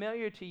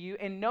unfamiliar to you,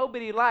 and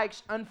nobody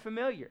likes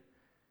unfamiliar.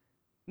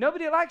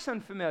 Nobody likes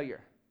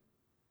unfamiliar.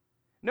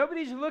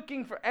 Nobody's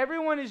looking for,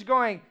 everyone is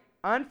going,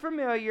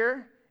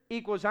 unfamiliar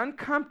equals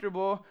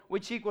uncomfortable,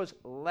 which equals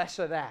less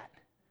of that.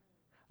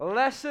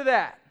 Less of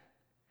that.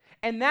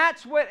 And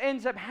that's what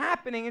ends up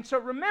happening. And so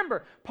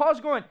remember, Paul's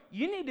going,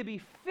 you need to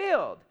be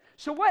filled.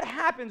 So what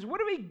happens? What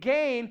do we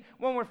gain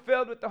when we're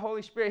filled with the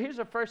Holy Spirit? Here's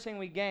the first thing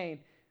we gain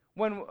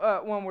when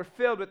we're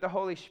filled with the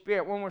Holy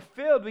Spirit. When we're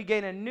filled, we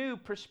gain a new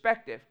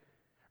perspective.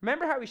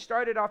 Remember how we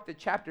started off the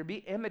chapter? Be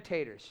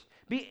imitators.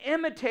 Be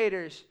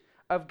imitators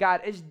of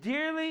God as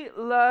dearly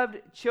loved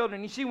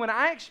children. You see, when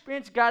I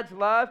experience God's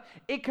love,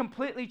 it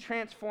completely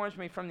transforms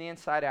me from the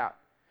inside out.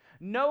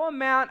 No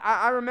amount.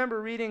 I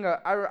remember reading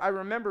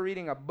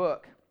a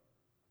book,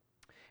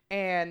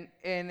 and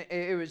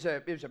it was a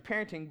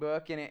parenting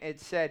book, and it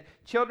said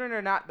children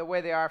are not the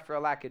way they are for a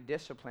lack of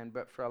discipline,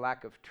 but for a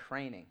lack of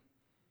training.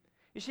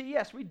 You see,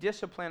 yes, we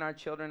discipline our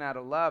children out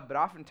of love, but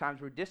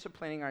oftentimes we're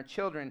disciplining our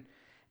children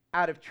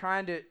out of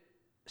trying to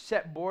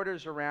set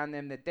borders around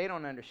them that they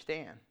don't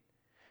understand.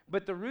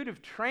 But the root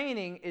of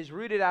training is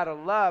rooted out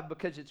of love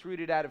because it's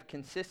rooted out of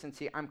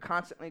consistency. I'm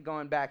constantly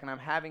going back and I'm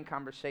having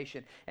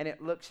conversation, and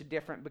it looks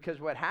different because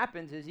what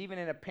happens is even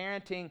in a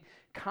parenting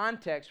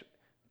context,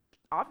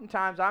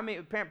 oftentimes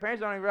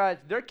parents don't even realize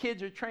their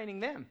kids are training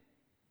them.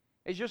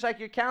 It's just like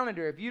your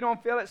calendar. If you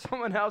don't feel it,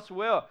 someone else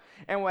will.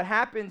 And what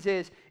happens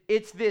is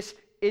it's this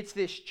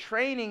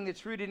training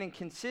that's rooted in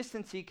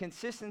consistency.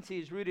 Consistency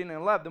is rooted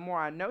in love. The more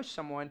I know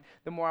someone,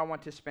 the more I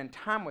want to spend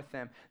time with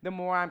them, the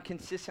more I'm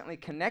consistently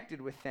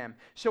connected with them.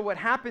 So what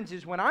happens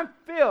is when I'm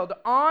filled,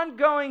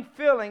 ongoing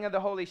filling of the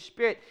Holy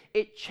Spirit,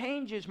 it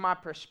changes my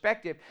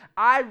perspective.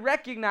 I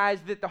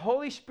recognize that the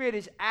Holy Spirit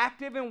is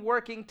active and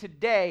working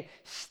today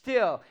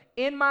still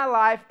in my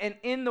life and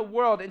in the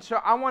world. And so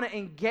I want to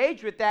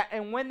engage with that.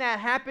 And when that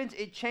happens,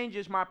 it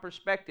changes my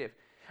perspective.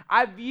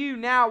 I view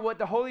now what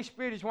the Holy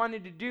Spirit is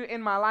wanting to do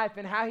in my life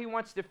and how He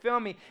wants to fill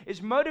me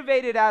is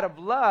motivated out of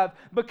love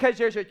because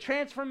there's a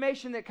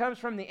transformation that comes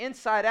from the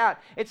inside out.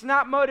 It's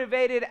not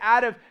motivated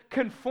out of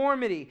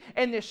conformity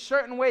and this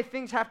certain way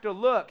things have to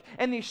look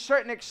and these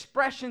certain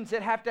expressions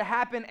that have to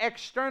happen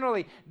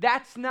externally.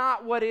 That's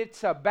not what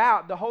it's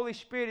about. The Holy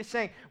Spirit is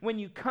saying when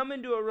you come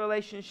into a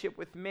relationship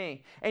with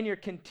me and you're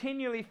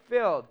continually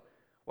filled,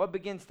 what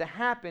begins to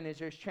happen is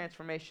there's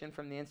transformation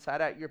from the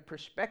inside out. Your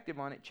perspective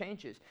on it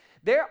changes.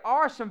 There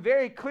are some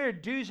very clear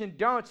do's and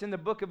don'ts in the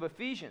book of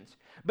Ephesians,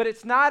 but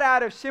it's not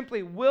out of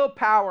simply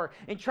willpower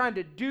and trying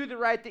to do the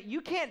right thing.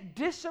 You can't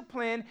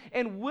discipline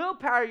and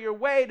willpower your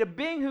way to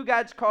being who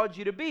God's called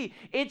you to be.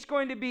 It's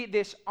going to be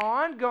this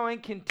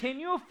ongoing,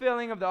 continual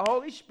filling of the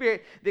Holy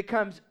Spirit that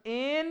comes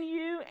in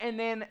you and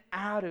then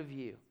out of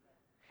you.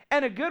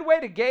 And a good way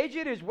to gauge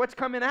it is what's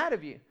coming out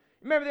of you.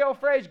 Remember the old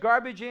phrase,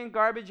 garbage in,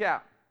 garbage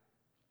out.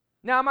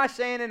 Now, am I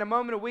saying in a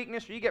moment of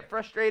weakness or you get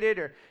frustrated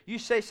or you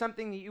say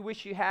something that you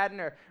wish you hadn't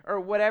or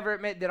whatever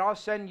it meant that all of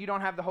a sudden you don't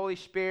have the Holy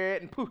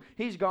Spirit and poof,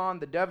 He's gone,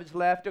 the dove is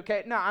left,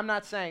 okay? No, I'm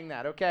not saying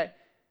that, okay?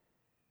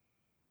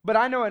 But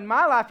I know in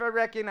my life I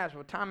recognize,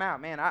 well, time out,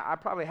 man. I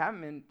probably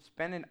haven't been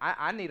spending,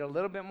 I need a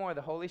little bit more of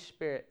the Holy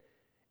Spirit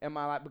in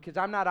my life because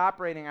I'm not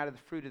operating out of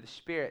the fruit of the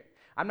Spirit.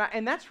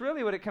 And that's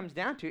really what it comes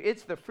down to.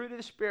 It's the fruit of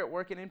the Spirit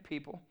working in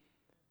people,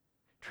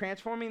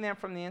 transforming them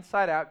from the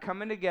inside out,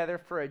 coming together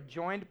for a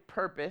joined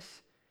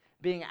purpose,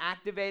 being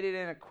activated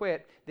and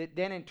equipped, that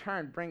then in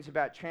turn brings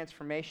about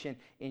transformation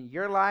in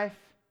your life,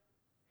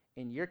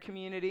 in your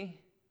community,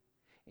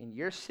 in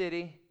your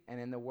city, and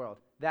in the world.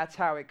 That's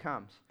how it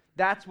comes.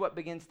 That's what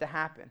begins to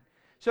happen.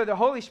 So the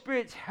Holy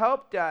Spirit's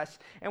helped us.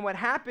 And what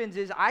happens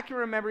is I can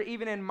remember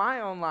even in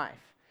my own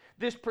life,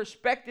 this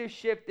perspective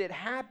shift that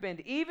happened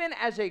even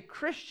as a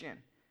Christian,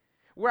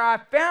 where I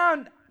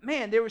found,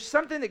 man, there was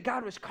something that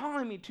God was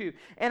calling me to.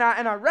 And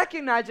I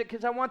recognize it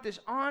because I want this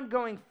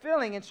ongoing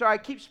filling. And so I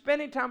keep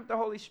spending time with the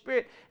Holy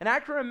Spirit. And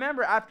I can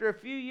remember after a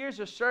few years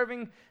of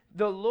serving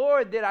the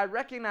Lord that I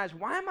recognized,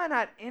 why am I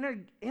not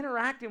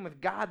interacting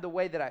with God the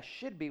way that I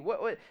should be?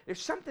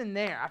 There's something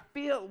there. I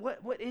feel,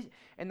 what is,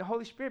 and the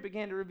Holy Spirit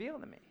began to reveal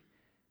to me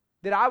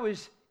that I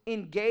was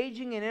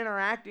engaging and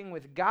interacting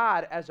with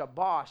God as a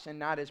boss and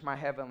not as my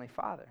Heavenly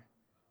Father.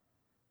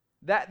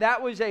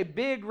 That was a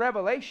big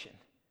revelation.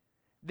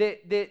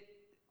 That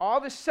all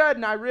of a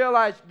sudden I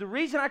realized the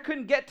reason I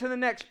couldn't get to the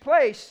next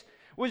place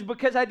was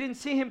because I didn't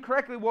see Him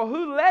correctly. Well,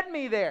 who led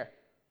me there?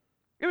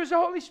 It was the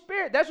Holy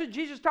Spirit. That's what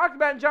Jesus talked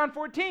about in John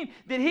 14,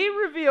 that He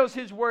reveals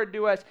His word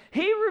to us.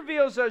 He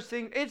reveals those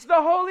things. It's the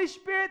Holy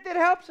Spirit that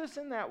helps us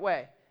in that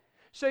way.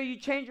 So you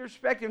change your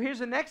perspective. Here's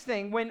the next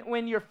thing.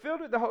 When you're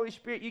filled with the Holy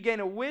Spirit, you gain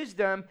a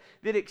wisdom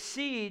that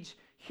exceeds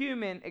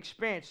human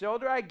experience. The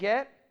older I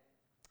get,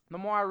 the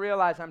more I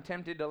realize I'm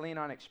tempted to lean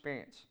on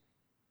experience.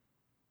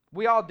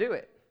 We all do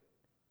it.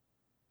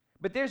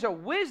 But there's a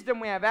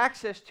wisdom we have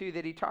access to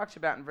that He talks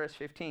about in verse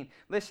 15.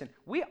 Listen,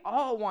 we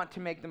all want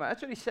to make the most.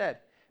 That's what He said.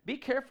 Be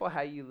careful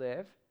how you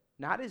live,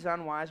 not as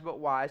unwise but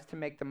wise, to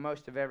make the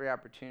most of every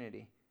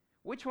opportunity.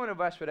 Which one of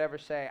us would ever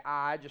say,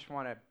 I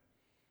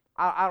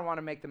don't want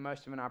to make the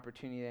most of an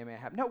opportunity they may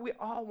have? No, we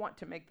all want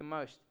to make the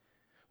most.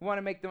 We want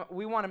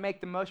to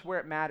make the most where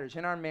it matters,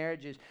 in our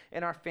marriages,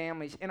 in our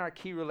families, in our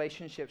key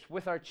relationships,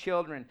 with our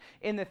children,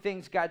 in the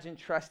things God's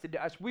entrusted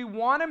to us. We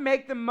want to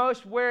make the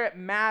most where it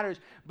matters.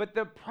 But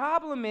the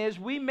problem is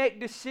we make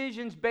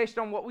decisions based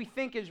on what we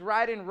think is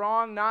right and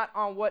wrong, not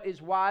on what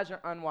is wise or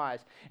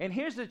unwise. And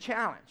here's the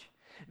challenge,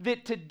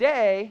 that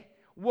today,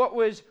 what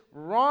was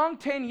wrong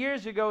 10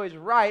 years ago is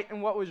right,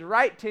 and what was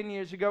right 10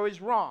 years ago is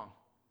wrong.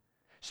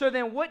 So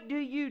then what do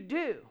you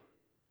do?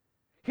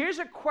 Here's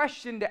a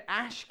question to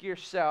ask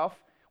yourself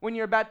when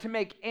you're about to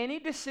make any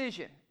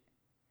decision.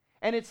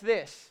 And it's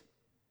this.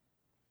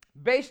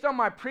 Based on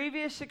my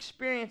previous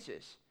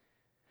experiences,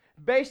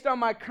 based on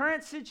my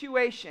current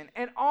situation,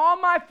 and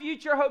all my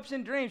future hopes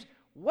and dreams,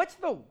 what's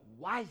the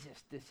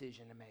wisest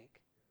decision to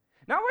make?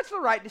 Not what's the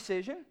right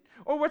decision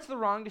or what's the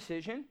wrong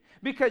decision,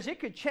 because it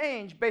could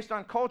change based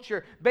on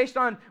culture, based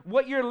on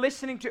what you're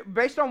listening to,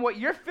 based on what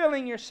you're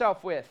filling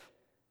yourself with.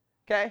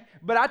 Okay?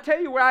 But I'll tell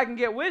you where I can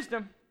get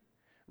wisdom.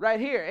 Right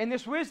here. And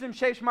this wisdom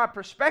shapes my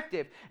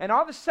perspective. And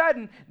all of a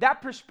sudden,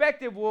 that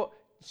perspective will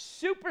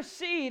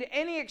supersede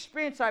any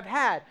experience I've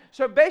had.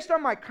 So based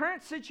on my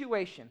current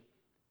situation,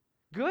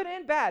 good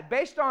and bad,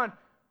 based on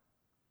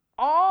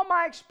all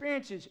my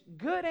experiences,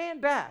 good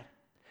and bad,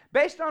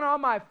 based on all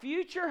my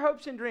future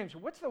hopes and dreams,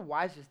 what's the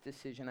wisest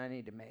decision I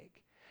need to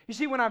make? You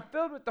see, when I'm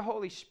filled with the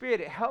Holy Spirit,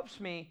 it helps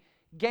me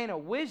gain a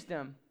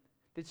wisdom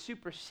that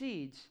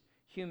supersedes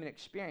human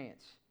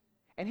experience.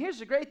 And here's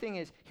the great thing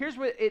is, here's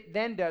what it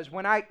then does.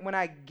 When I'm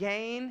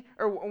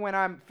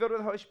filled with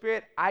the Holy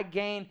Spirit, I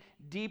gain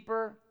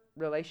deeper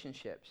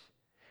relationships.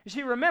 You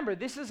see, remember,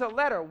 this is a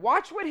letter.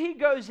 Watch what he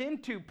goes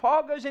into.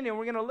 Paul goes into, and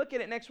we're going to look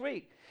at it next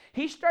week.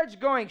 He starts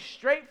going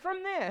straight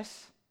from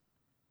this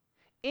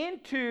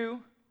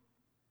into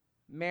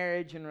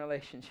marriage and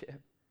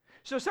relationship.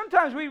 So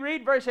sometimes we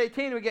read verse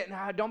 18 and we get,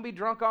 don't be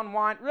drunk on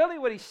wine. Really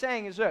what he's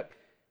saying is, look,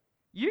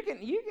 you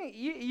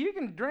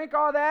can drink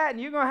all that,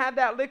 and you're going to have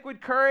that liquid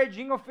courage.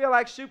 You're going to feel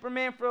like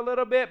Superman for a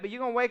little bit, but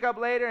you're going to wake up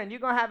later, and you're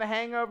going to have a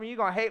hangover, and you're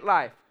going to hate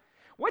life.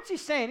 What's he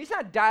saying? He's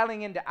not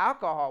dialing into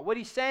alcohol. What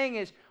he's saying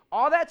is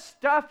all that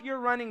stuff you're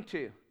running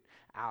to,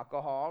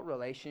 alcohol,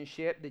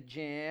 relationship, the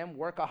gym,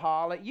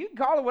 workaholic, you can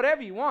call it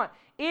whatever you want.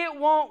 It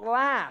won't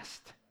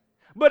last.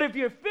 But if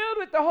you're filled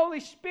with the Holy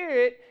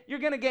Spirit, you're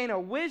going to gain a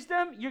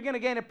wisdom, you're going to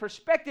gain a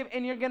perspective,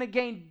 and you're going to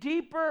gain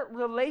deeper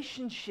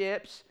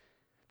relationships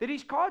that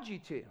He's called you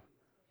to.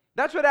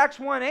 That's what Acts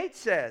 1:8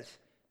 says.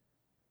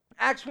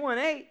 Acts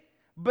 1:8,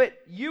 but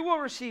you will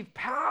receive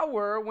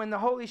power when the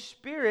Holy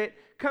Spirit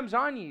comes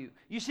on you.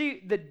 You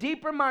see, the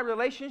deeper my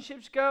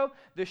relationships go,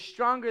 the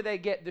stronger they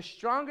get. The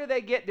stronger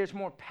they get, there's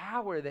more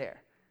power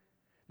there.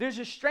 There's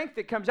a strength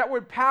that comes. That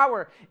word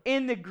power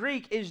in the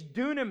Greek is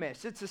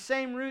dunamis. It's the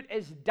same root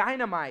as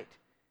dynamite.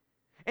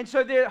 And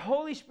so the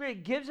Holy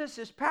Spirit gives us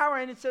this power,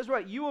 and it says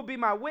what? You will be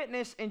my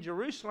witness in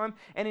Jerusalem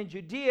and in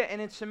Judea and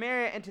in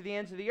Samaria and to the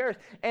ends of the earth.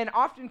 And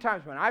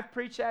oftentimes when I've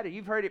preached that or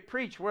you've heard it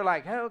preached, we're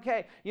like, oh,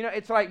 okay. You know,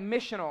 it's like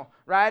missional,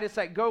 right? It's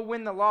like go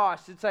win the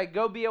lost. It's like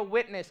go be a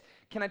witness.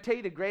 Can I tell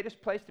you the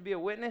greatest place to be a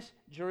witness?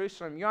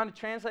 Jerusalem. You want to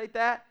translate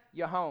that?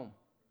 Your home.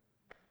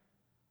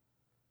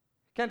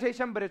 Can I tell you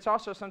something? But it's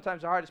also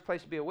sometimes the hardest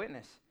place to be a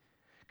witness.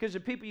 Because the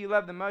people you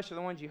love the most are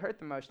the ones you hurt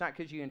the most, not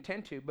because you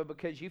intend to, but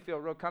because you feel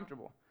real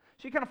comfortable.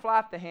 So you kind of fly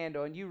off the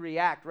handle and you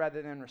react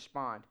rather than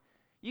respond.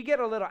 You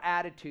get a little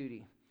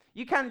attitude-y.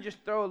 You kind of just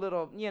throw a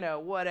little,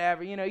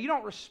 whatever. You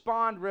don't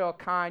respond real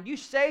kind. You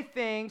say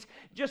things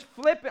just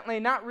flippantly,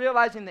 not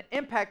realizing the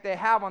impact they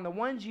have on the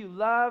ones you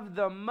love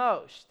the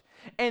most.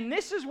 And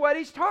this is what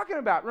he's talking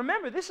about.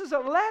 Remember, this is a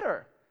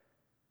letter,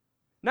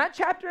 not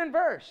chapter and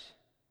verse.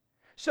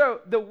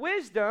 So the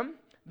wisdom,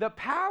 the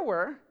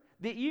power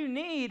that you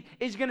need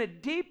is going to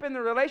deepen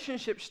the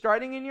relationship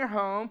starting in your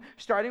home,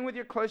 starting with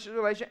your closest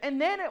relation,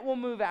 and then it will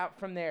move out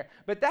from there.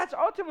 But that's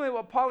ultimately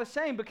what Paul is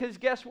saying, because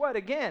guess what?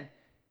 Again,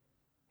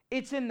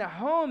 it's in the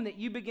home that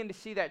you begin to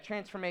see that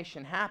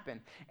transformation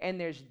happen, and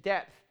there's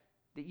depth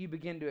that you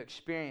begin to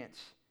experience.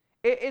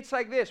 It's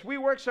like this. We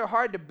work so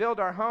hard to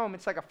build our home,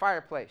 it's like a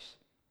fireplace.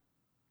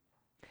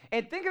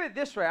 And think of it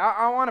this way.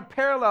 I want to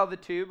parallel the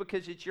two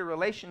because it's your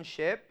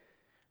relationship,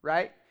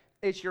 right?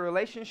 It's your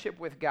relationship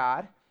with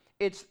God.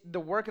 It's the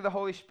work of the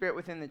Holy Spirit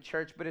within the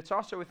church, but it's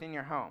also within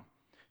your home.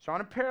 So I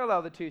want to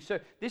parallel the two. So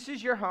this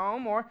is your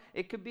home, or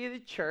it could be the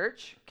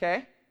church,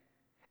 okay?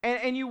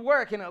 And you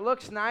work, and it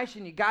looks nice,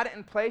 and you got it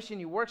in place,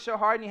 and you work so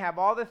hard, and you have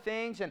all the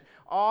things and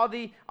all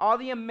the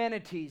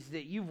amenities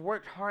that you've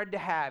worked hard to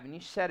have, and you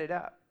set it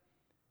up.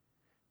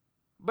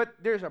 But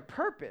there's a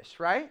purpose,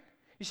 right?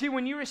 You see,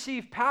 when you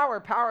receive power,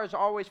 power is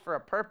always for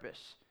a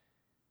purpose.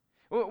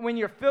 When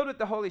you're filled with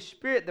the Holy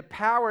Spirit, the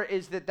power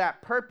is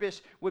that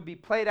purpose would be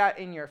played out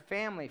in your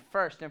family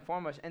first and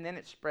foremost, and then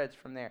it spreads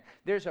from there.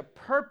 There's a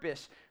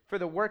purpose for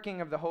the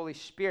working of the Holy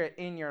Spirit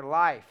in your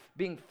life,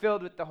 being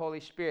filled with the Holy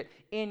Spirit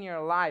in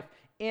your life,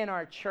 in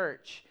our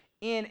church,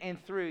 in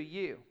and through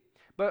you.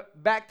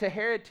 But back to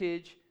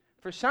heritage,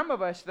 for some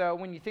of us, though,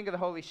 when you think of the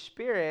Holy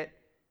Spirit,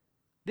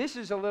 this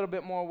is a little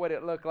bit more what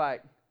it looked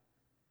like.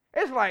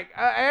 It's like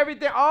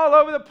everything all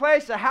over the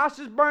place. The house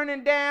is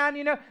burning down,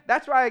 you know.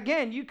 That's why,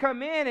 again, you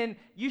come in and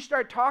you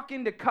start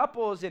talking to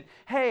couples and,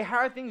 hey, how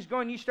are things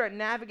going? You start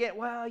navigating.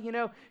 Well, you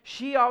know,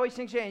 she always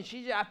thinks, and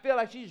I feel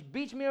like she just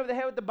beats me over the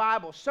head with the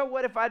Bible. So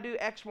what if I do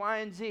X, Y,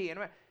 and Z? And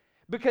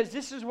because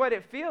this is what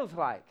it feels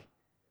like.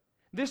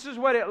 This is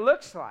what it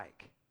looks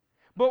like.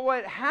 But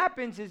what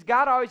happens is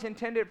God always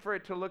intended for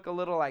it to look a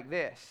little like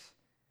this.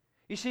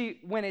 You see,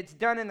 when it's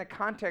done in the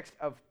context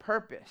of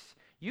purpose,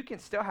 you can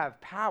still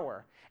have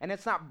power, and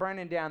it's not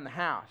burning down the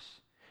house.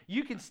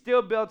 You can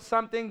still build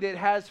something that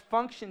has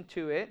function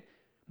to it,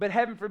 but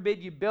heaven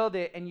forbid you build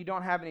it and you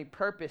don't have any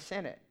purpose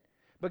in it.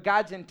 But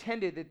God's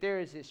intended that there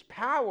is this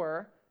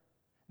power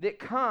that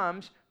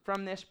comes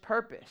from this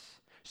purpose.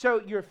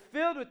 So you're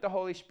filled with the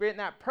Holy Spirit, and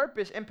that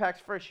purpose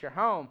impacts first your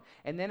home,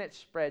 and then it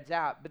spreads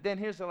out. But then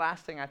here's the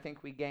last thing I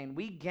think we gain.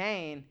 We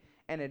gain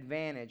an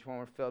advantage when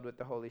we're filled with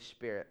the Holy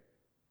Spirit.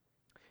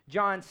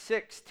 John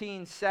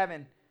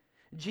 16:7.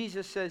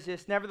 Jesus says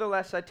this,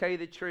 nevertheless, I tell you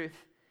the truth.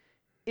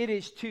 It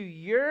is to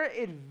your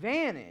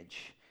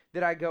advantage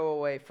that I go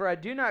away. For I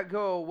do not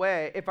go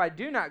away. If I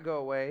do not go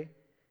away,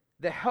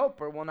 the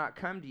Helper will not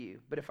come to you.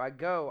 But if I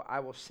go, I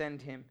will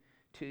send him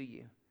to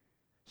you.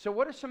 So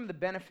what are some of the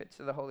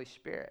benefits of the Holy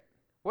Spirit?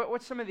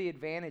 What's some of the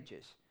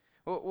advantages?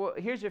 Well,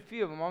 here's a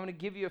few of them. I'm going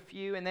to give you a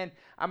few, and then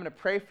I'm going to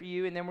pray for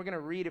you, and then we're going to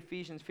read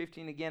Ephesians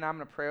 15 again. I'm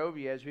going to pray over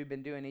you as we've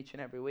been doing each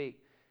and every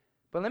week.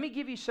 But let me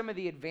give you some of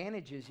the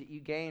advantages that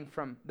you gain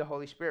from the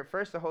Holy Spirit.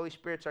 First, the Holy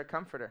Spirit's our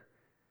comforter.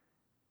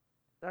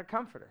 Our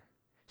comforter.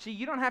 See,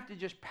 you don't have to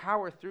just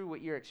power through what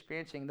you're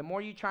experiencing. The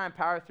more you try and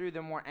power through,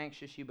 the more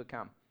anxious you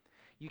become.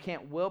 You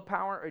can't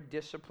willpower or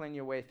discipline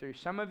your way through.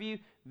 Some of you,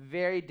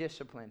 very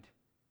disciplined.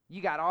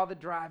 You got all the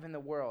drive in the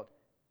world.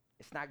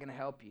 It's not going to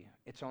help you.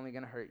 It's only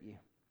going to hurt you.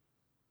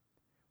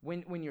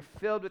 When you're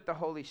filled with the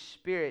Holy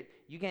Spirit,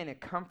 you gain a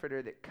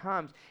comforter that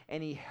comes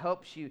and he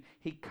helps you.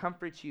 He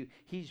comforts you.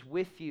 He's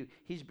with you.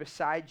 He's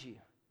beside you.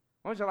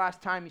 When was the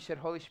last time you said,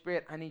 Holy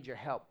Spirit, I need your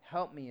help.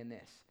 Help me in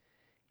this.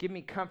 Give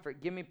me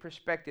comfort. Give me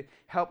perspective.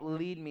 Help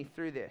lead me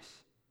through this.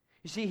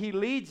 You see, he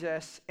leads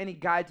us and he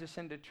guides us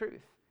into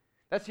truth.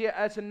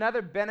 That's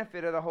another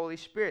benefit of the Holy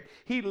Spirit.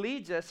 He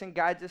leads us and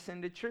guides us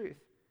into truth.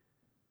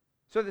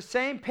 So the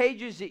same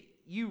pages that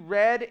you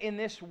read in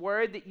this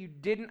word that you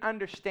didn't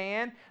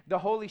understand, the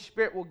Holy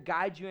Spirit will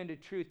guide you into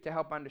truth to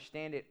help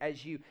understand it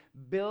as you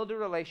build a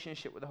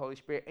relationship with the Holy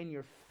Spirit and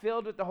you're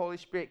filled with the Holy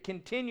Spirit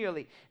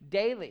continually,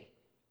 daily.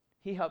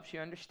 He helps you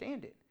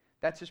understand it.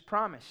 That's his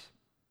promise.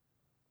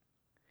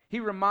 He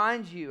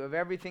reminds you of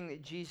everything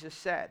that Jesus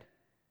said.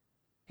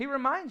 He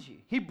reminds you.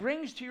 He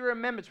brings to your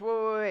remembrance,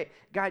 wait.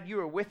 God, you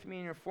are with me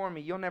and you're for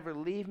me. You'll never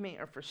leave me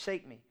or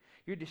forsake me.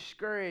 You're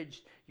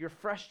discouraged. You're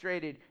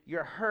frustrated.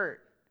 You're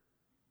hurt.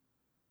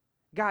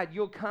 God,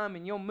 you'll come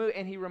and you'll move.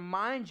 And he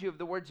reminds you of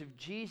the words of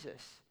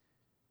Jesus,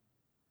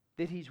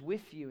 that he's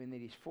with you and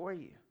that he's for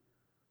you.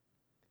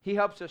 He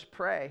helps us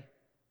pray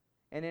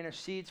and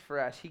intercedes for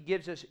us. He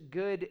gives us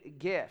good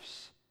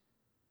gifts.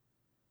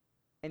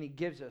 And he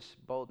gives us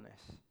boldness.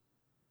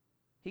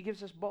 He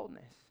gives us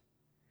boldness.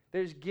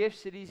 There's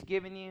gifts that he's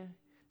given you.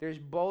 There's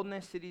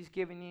boldness that he's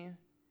given you.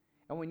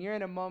 And when you're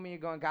in a moment, you're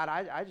going, God,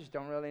 I just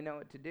don't really know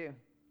what to do.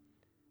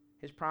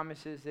 His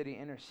promise is that he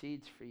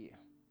intercedes for you.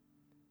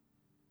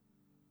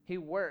 He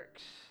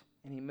works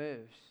and he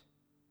moves.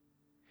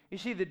 You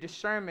see, the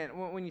discernment,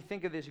 when you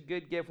think of this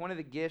good gift, one of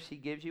the gifts he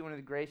gives you, one of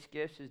the grace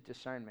gifts is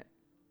discernment.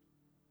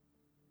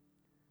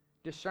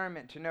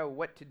 Discernment to know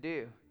what to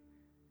do,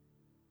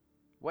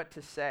 what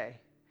to say,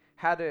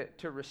 how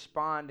to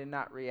respond and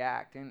not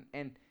react.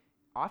 And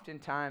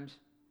oftentimes,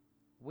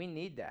 we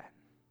need that.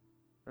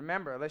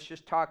 Remember, let's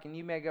just talk, and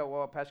you may go,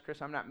 well, Pastor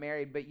Chris, I'm not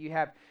married, but you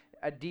have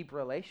a deep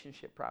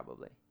relationship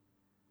probably.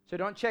 So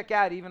don't check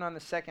out even on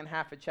the second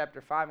half of chapter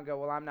 5 and go,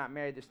 well, I'm not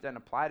married, this doesn't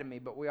apply to me,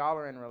 but we all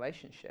are in a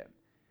relationship.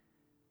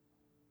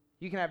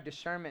 You can have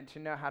discernment to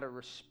know how to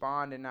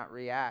respond and not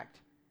react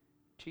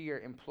to your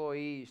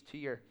employees, to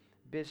your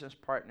business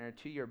partner,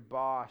 to your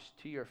boss,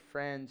 to your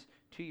friends,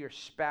 to your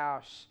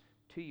spouse,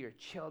 to your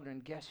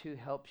children. Guess who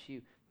helps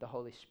you? The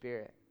Holy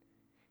Spirit.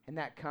 And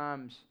that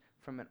comes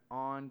from an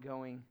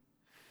ongoing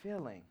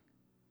filling.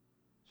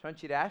 So I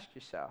want you to ask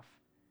yourself,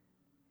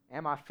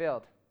 am I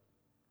filled?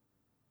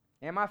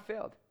 Am I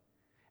filled?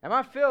 Am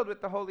I filled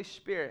with the Holy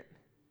Spirit?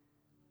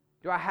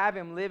 Do I have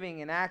him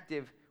living and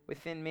active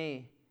within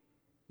me?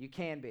 You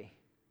can be.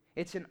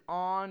 It's an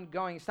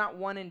ongoing, it's not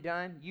one and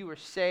done. You were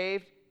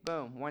saved,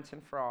 boom, once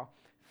and for all.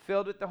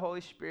 Filled with the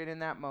Holy Spirit in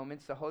that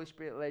moment. The Holy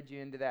Spirit led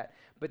you into that.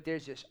 But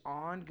there's this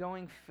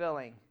ongoing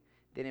filling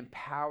that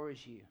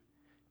empowers you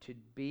to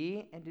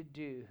be and to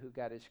do who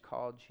God has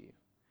called you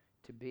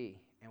to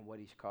be and what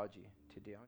he's called you to do.